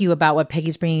to ask you about what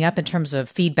Peggy's bringing up in terms of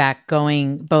feedback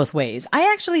going both ways.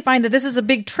 I actually find that this is a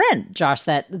big trend, Josh,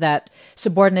 that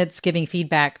subordinates giving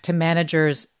feedback to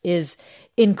managers is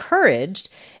encouraged.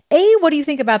 A, what do you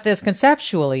think about this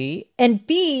conceptually? And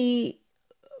B,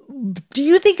 do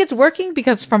you think it's working?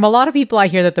 Because from a lot of people, I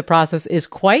hear that the process is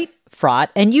quite fraught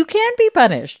and you can be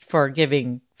punished for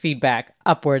giving feedback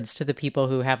upwards to the people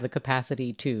who have the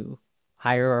capacity to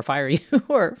hire or fire you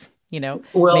or, make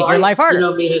your life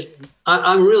harder.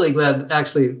 I'm really glad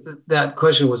actually that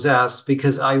question was asked,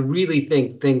 because I really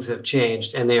think things have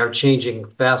changed and they are changing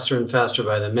faster and faster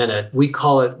by the minute. We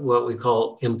call it what we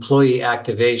call employee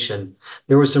activation.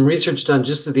 There was some research done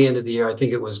just at the end of the year, I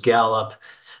think it was Gallup,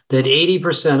 that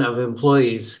 80% of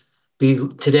employees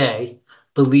today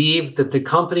believe that the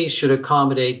company should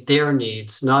accommodate their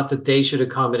needs, not that they should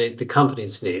accommodate the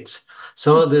company's needs.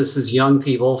 Some of this is young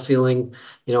people feeling,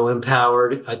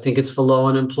 empowered. I think it's the low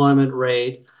unemployment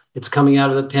rate. It's coming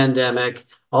out of the pandemic,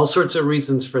 all sorts of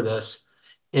reasons for this.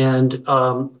 And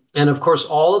of course,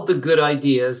 all of the good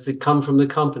ideas that come from the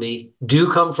company do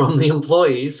come from the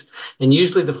employees. And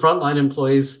usually the frontline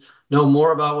employees know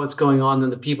more about what's going on than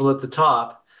the people at the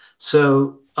top.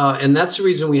 So, and that's the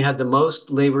reason we had the most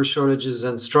labor shortages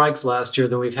and strikes last year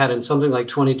than we've had in something like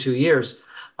 22 years.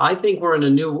 I think we're in a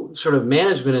new sort of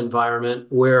management environment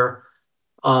where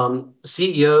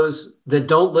CEOs that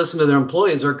don't listen to their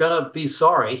employees are going to be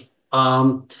sorry.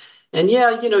 And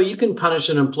yeah, you can punish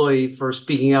an employee for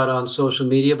speaking out on social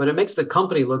media, but it makes the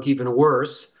company look even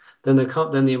worse than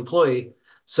the employee.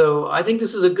 So I think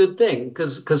this is a good thing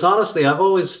because honestly, I've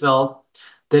always felt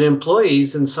that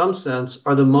employees, in some sense,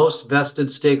 are the most vested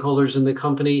stakeholders in the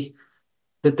company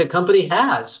that the company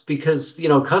has, because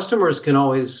customers can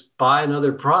always buy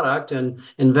another product and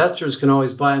investors can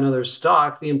always buy another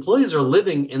stock. The employees are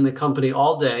living in the company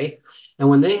all day,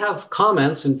 and when they have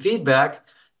comments and feedback,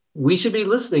 we should be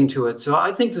listening to it. So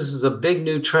I think this is a big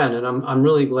new trend, and I'm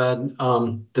really glad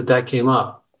that came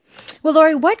up. Well,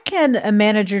 Lori, what can a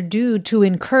manager do to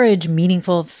encourage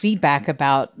meaningful feedback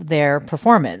about their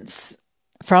performance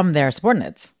from their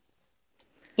subordinates?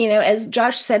 As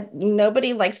Josh said,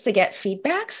 nobody likes to get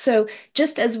feedback. So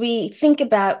just as we think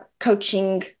about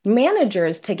coaching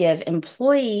managers to give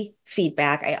employee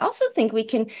feedback, I also think we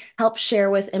can help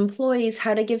share with employees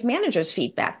how to give managers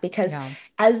feedback, because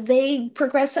as they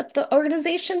progress up the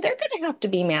organization, they're going to have to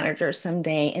be managers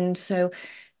someday. And so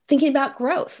thinking about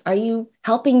growth, are you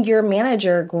helping your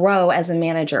manager grow as a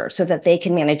manager so that they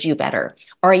can manage you better?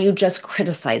 Or are you just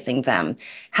criticizing them?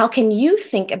 How can you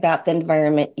think about the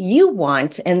environment you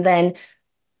want and then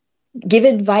give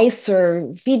advice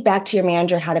or feedback to your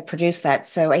manager how to produce that?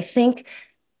 So I think,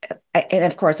 and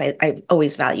of course, I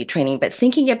always value training, but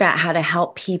thinking about how to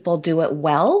help people do it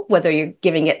well, whether you're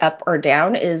giving it up or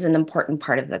down, is an important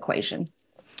part of the equation.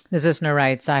 This listener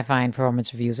writes, I find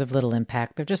performance reviews of little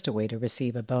impact. They're just a way to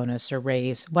receive a bonus or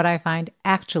raise. What I find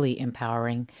actually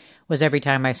empowering was every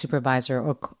time my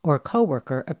supervisor or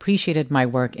coworker appreciated my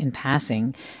work in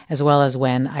passing, as well as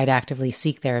when I'd actively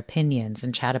seek their opinions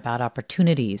and chat about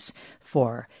opportunities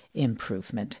for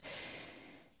improvement.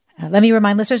 Let me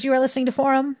remind listeners, you are listening to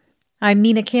Forum. I'm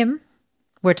Mina Kim.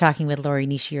 We're talking with Lori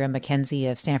Nishiura Mackenzie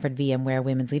of Stanford VMware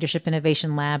Women's Leadership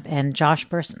Innovation Lab and Josh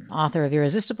Bersin, author of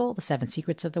Irresistible, The 7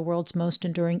 Secrets of the World's Most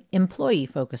Enduring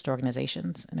Employee-Focused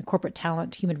Organizations, and a corporate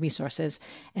talent, human resources,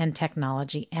 and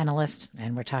technology analyst.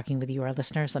 And we're talking with you, our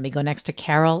listeners. Let me go next to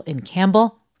Carol in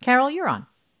Campbell. Carol, you're on.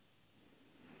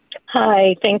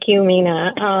 Hi, thank you,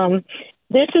 Mina.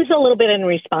 This is a little bit in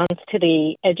response to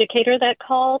the educator that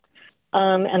called.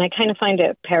 And I kind of find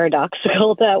it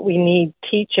paradoxical that we need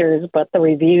teachers, but the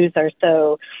reviews are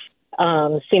so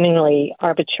seemingly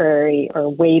arbitrary or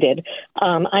weighted.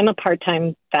 I'm a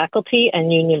part-time faculty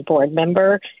and union board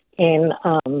member in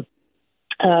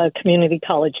a community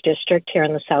college district here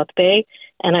in the South Bay,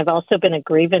 and I've also been a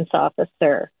grievance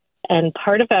officer. And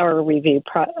part of our review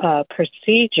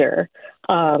procedure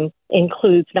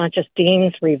includes not just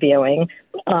deans reviewing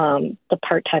the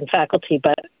part-time faculty,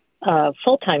 but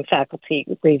full-time faculty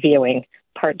reviewing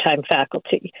part-time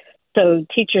faculty. So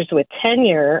teachers with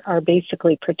tenure are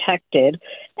basically protected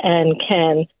and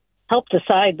can help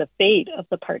decide the fate of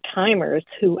the part-timers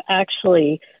who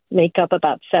actually make up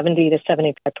about 70 to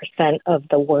 75% of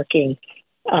the working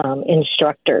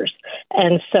instructors.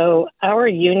 And so our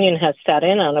union has sat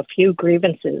in on a few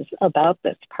grievances about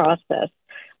this process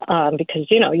because,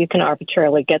 you can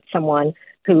arbitrarily get someone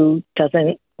who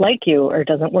doesn't like you or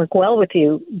doesn't work well with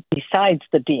you besides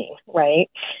the dean, right?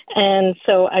 And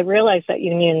so I realize that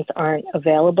unions aren't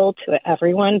available to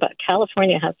everyone, but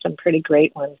California has some pretty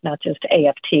great ones, not just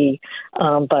AFT,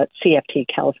 but CFT,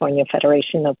 California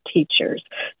Federation of Teachers.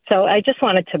 So I just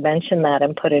wanted to mention that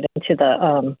and put it into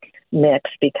the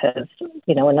mix because,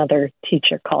 another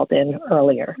teacher called in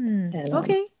earlier.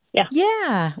 Okay.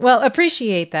 Yeah. Well,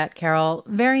 appreciate that, Carol,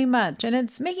 very much. And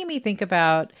it's making me think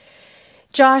about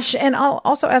Josh, and I'll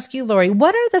also ask you, Lori,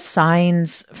 what are the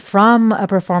signs from a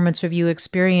performance review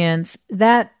experience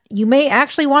that you may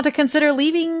actually want to consider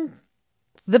leaving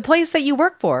the place that you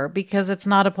work for because it's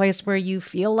not a place where you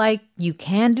feel like you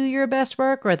can do your best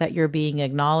work or that you're being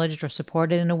acknowledged or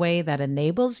supported in a way that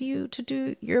enables you to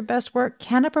do your best work?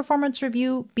 Can a performance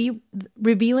review be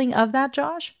revealing of that,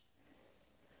 Josh?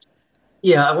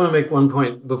 Yeah, I want to make one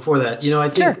point before that.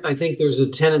 Sure. I think there's a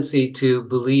tendency to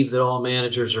believe that all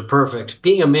managers are perfect.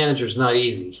 Being a manager is not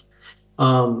easy.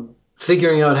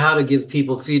 Figuring out how to give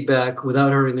people feedback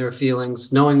without hurting their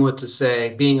feelings, knowing what to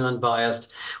say, being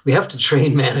unbiased. We have to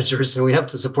train managers and we have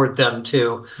to support them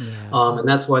too. Yeah. And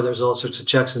that's why there's all sorts of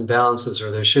checks and balances, or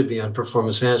there should be, on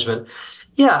performance management.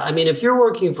 Yeah, I mean, if you're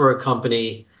working for a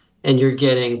company and you're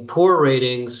getting poor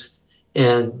ratings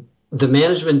and the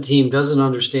management team doesn't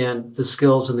understand the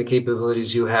skills and the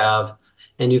capabilities you have,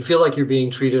 and you feel like you're being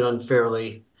treated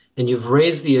unfairly, and you've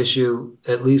raised the issue,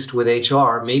 at least with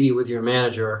HR, maybe with your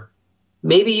manager,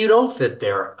 maybe you don't fit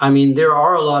there. I mean, there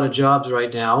are a lot of jobs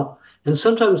right now, and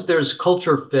sometimes there's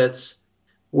culture fits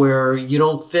where you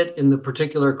don't fit in the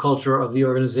particular culture of the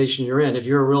organization you're in. If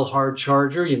you're a real hard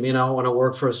charger, you may not want to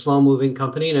work for a slow moving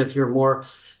company. And if you're more,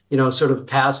 sort of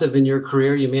passive in your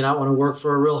career, you may not want to work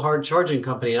for a real hard charging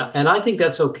company. And I think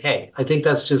that's okay. I think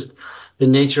that's just the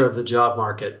nature of the job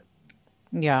market.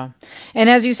 Yeah. And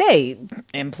as you say,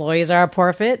 employees are a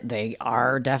poor fit. They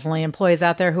are definitely employees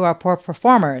out there who are poor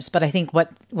performers. But I think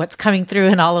what's coming through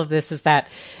in all of this is that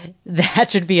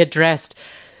should be addressed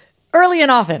early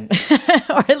and often,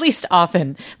 or at least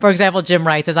often. For example, Jim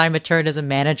writes, as I matured as a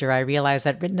manager, I realized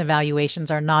that written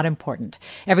evaluations are not important.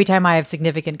 Every time I have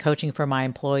significant coaching for my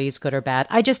employees, good or bad,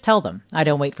 I just tell them. I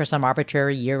don't wait for some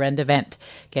arbitrary year-end event.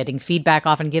 Getting feedback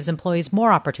often gives employees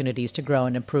more opportunities to grow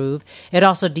and improve. It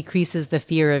also decreases the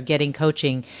fear of getting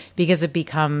coaching because it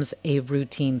becomes a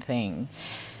routine thing.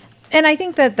 And I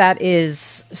think that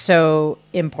is so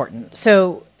important.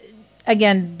 So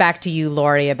again, back to you,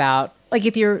 Lori, about like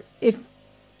if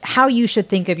how you should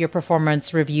think of your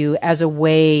performance review as a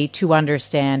way to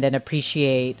understand and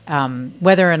appreciate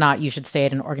whether or not you should stay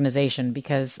at an organization,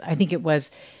 because I think it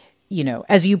was,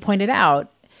 as you pointed out,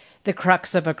 the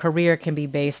crux of a career can be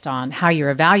based on how you're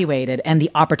evaluated and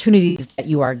the opportunities that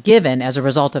you are given as a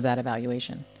result of that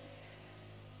evaluation.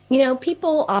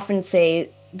 People often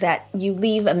say that you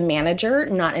leave a manager,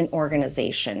 not an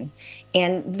organization.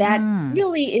 And that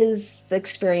really is the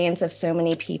experience of so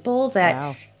many people,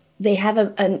 that they have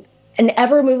an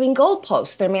ever-moving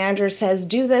goalpost. Their manager says,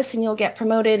 do this and you'll get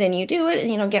promoted, and you do it and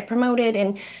you don't get promoted.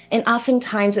 And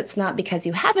oftentimes it's not because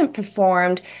you haven't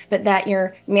performed, but that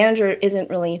your manager isn't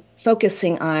really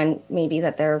focusing on maybe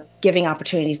that they're giving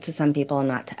opportunities to some people and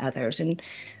not to others. And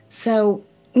so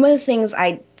one of the things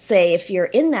I'd say, if you're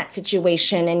in that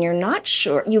situation and you're not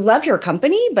sure, you love your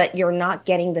company, but you're not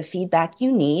getting the feedback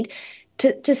you need,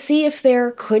 to see if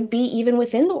there could be, even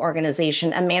within the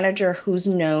organization, a manager who's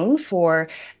known for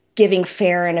giving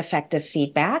fair and effective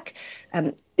feedback.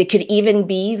 It could even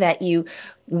be that you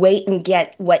wait and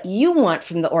get what you want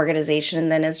from the organization,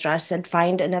 and then, as Josh said,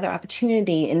 find another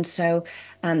opportunity. And so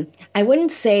I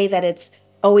wouldn't say that it's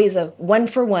always a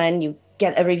one-for-one, you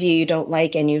get a review you don't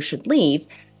like and you should leave,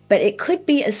 but it could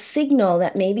be a signal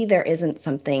that maybe there isn't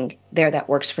something there that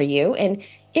works for you. And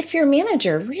if your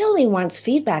manager really wants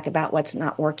feedback about what's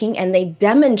not working and they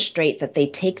demonstrate that they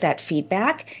take that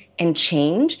feedback and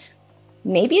change,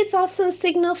 maybe it's also a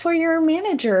signal for your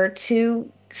manager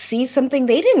to see something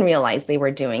they didn't realize they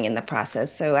were doing in the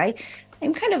process. So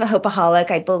I'm kind of a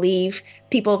hopeaholic. I believe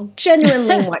people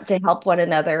genuinely want to help one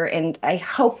another, and I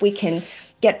hope we can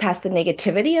get past the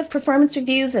negativity of performance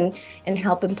reviews and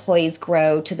help employees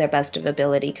grow to their best of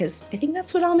ability, because I think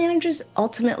that's what all managers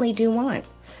ultimately do want.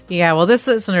 Yeah, well, this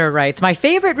listener writes, my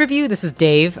favorite review, this is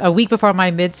Dave. A week before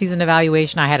my mid-season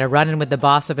evaluation, I had a run-in with the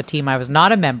boss of a team I was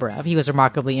not a member of. He was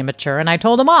remarkably immature, and I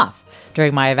told him off.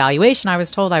 During my evaluation, I was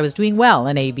told I was doing well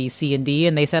in A, B, C, and D,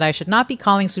 and they said I should not be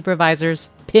calling supervisors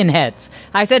pinheads.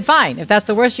 I said, fine, if that's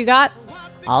the worst you got,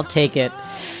 I'll take it.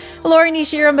 Lori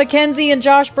Nishiura Mackenzie and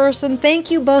Josh Bersin, thank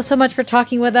you both so much for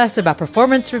talking with us about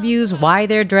performance reviews, why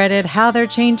they're dreaded, how they're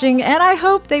changing, and I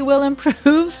hope they will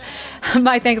improve.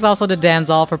 My thanks also to Dan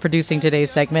Zoll for producing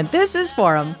today's segment. This is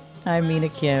Forum. I'm Mina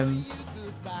Kim.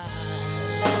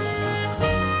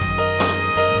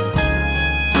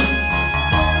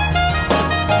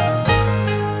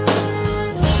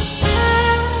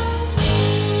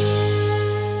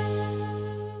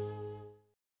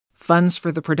 Funds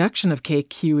for the production of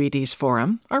KQED's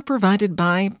Forum are provided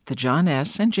by the John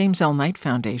S. and James L. Knight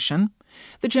Foundation,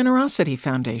 the Generosity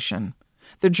Foundation,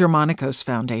 the Germanicos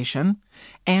Foundation,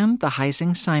 and the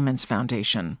Heising-Simons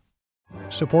Foundation.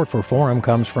 Support for Forum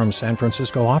comes from San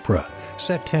Francisco Opera.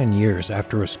 Set 10 years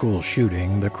after a school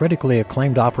shooting, the critically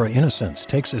acclaimed opera Innocence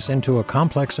takes us into a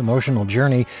complex emotional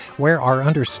journey where our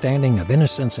understanding of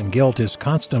innocence and guilt is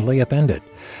constantly upended.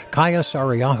 Kaya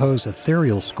Sariaho's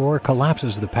ethereal score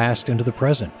collapses the past into the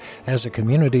present as a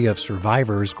community of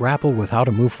survivors grapple with how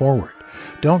to move forward.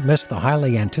 Don't miss the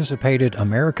highly anticipated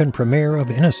American premiere of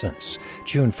Innocence,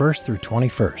 June 1st through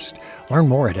 21st. Learn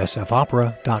more at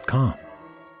sfopera.com.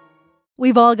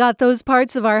 We've all got those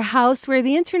parts of our house where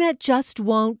the internet just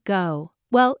won't go.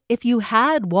 Well, if you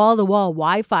had wall-to-wall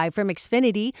Wi-Fi from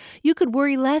Xfinity, you could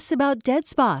worry less about dead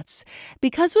spots.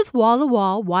 Because with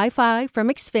wall-to-wall Wi-Fi from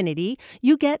Xfinity,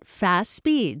 you get fast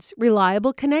speeds,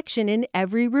 reliable connection in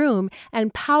every room,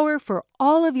 and power for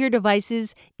all of your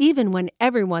devices, even when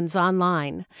everyone's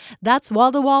online. That's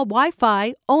wall-to-wall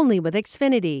Wi-Fi only with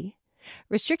Xfinity.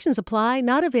 Restrictions apply,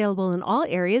 not available in all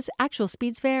areas. Actual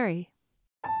speeds vary.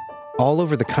 All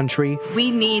over the country, we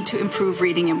need to improve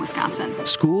reading in Wisconsin.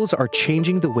 Schools are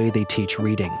changing the way they teach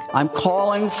reading. I'm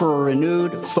calling for a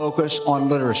renewed focus on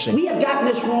literacy. We have gotten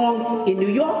this wrong in New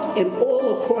York and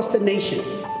all across the nation.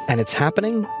 And it's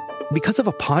happening because of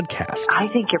a podcast. I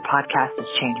think your podcast has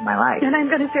changed my life. And I'm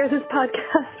going to share this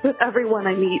podcast with everyone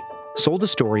I meet. Sold a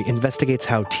Story investigates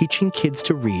how teaching kids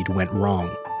to read went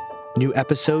wrong. New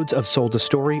episodes of Sold a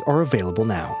Story are available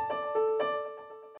now.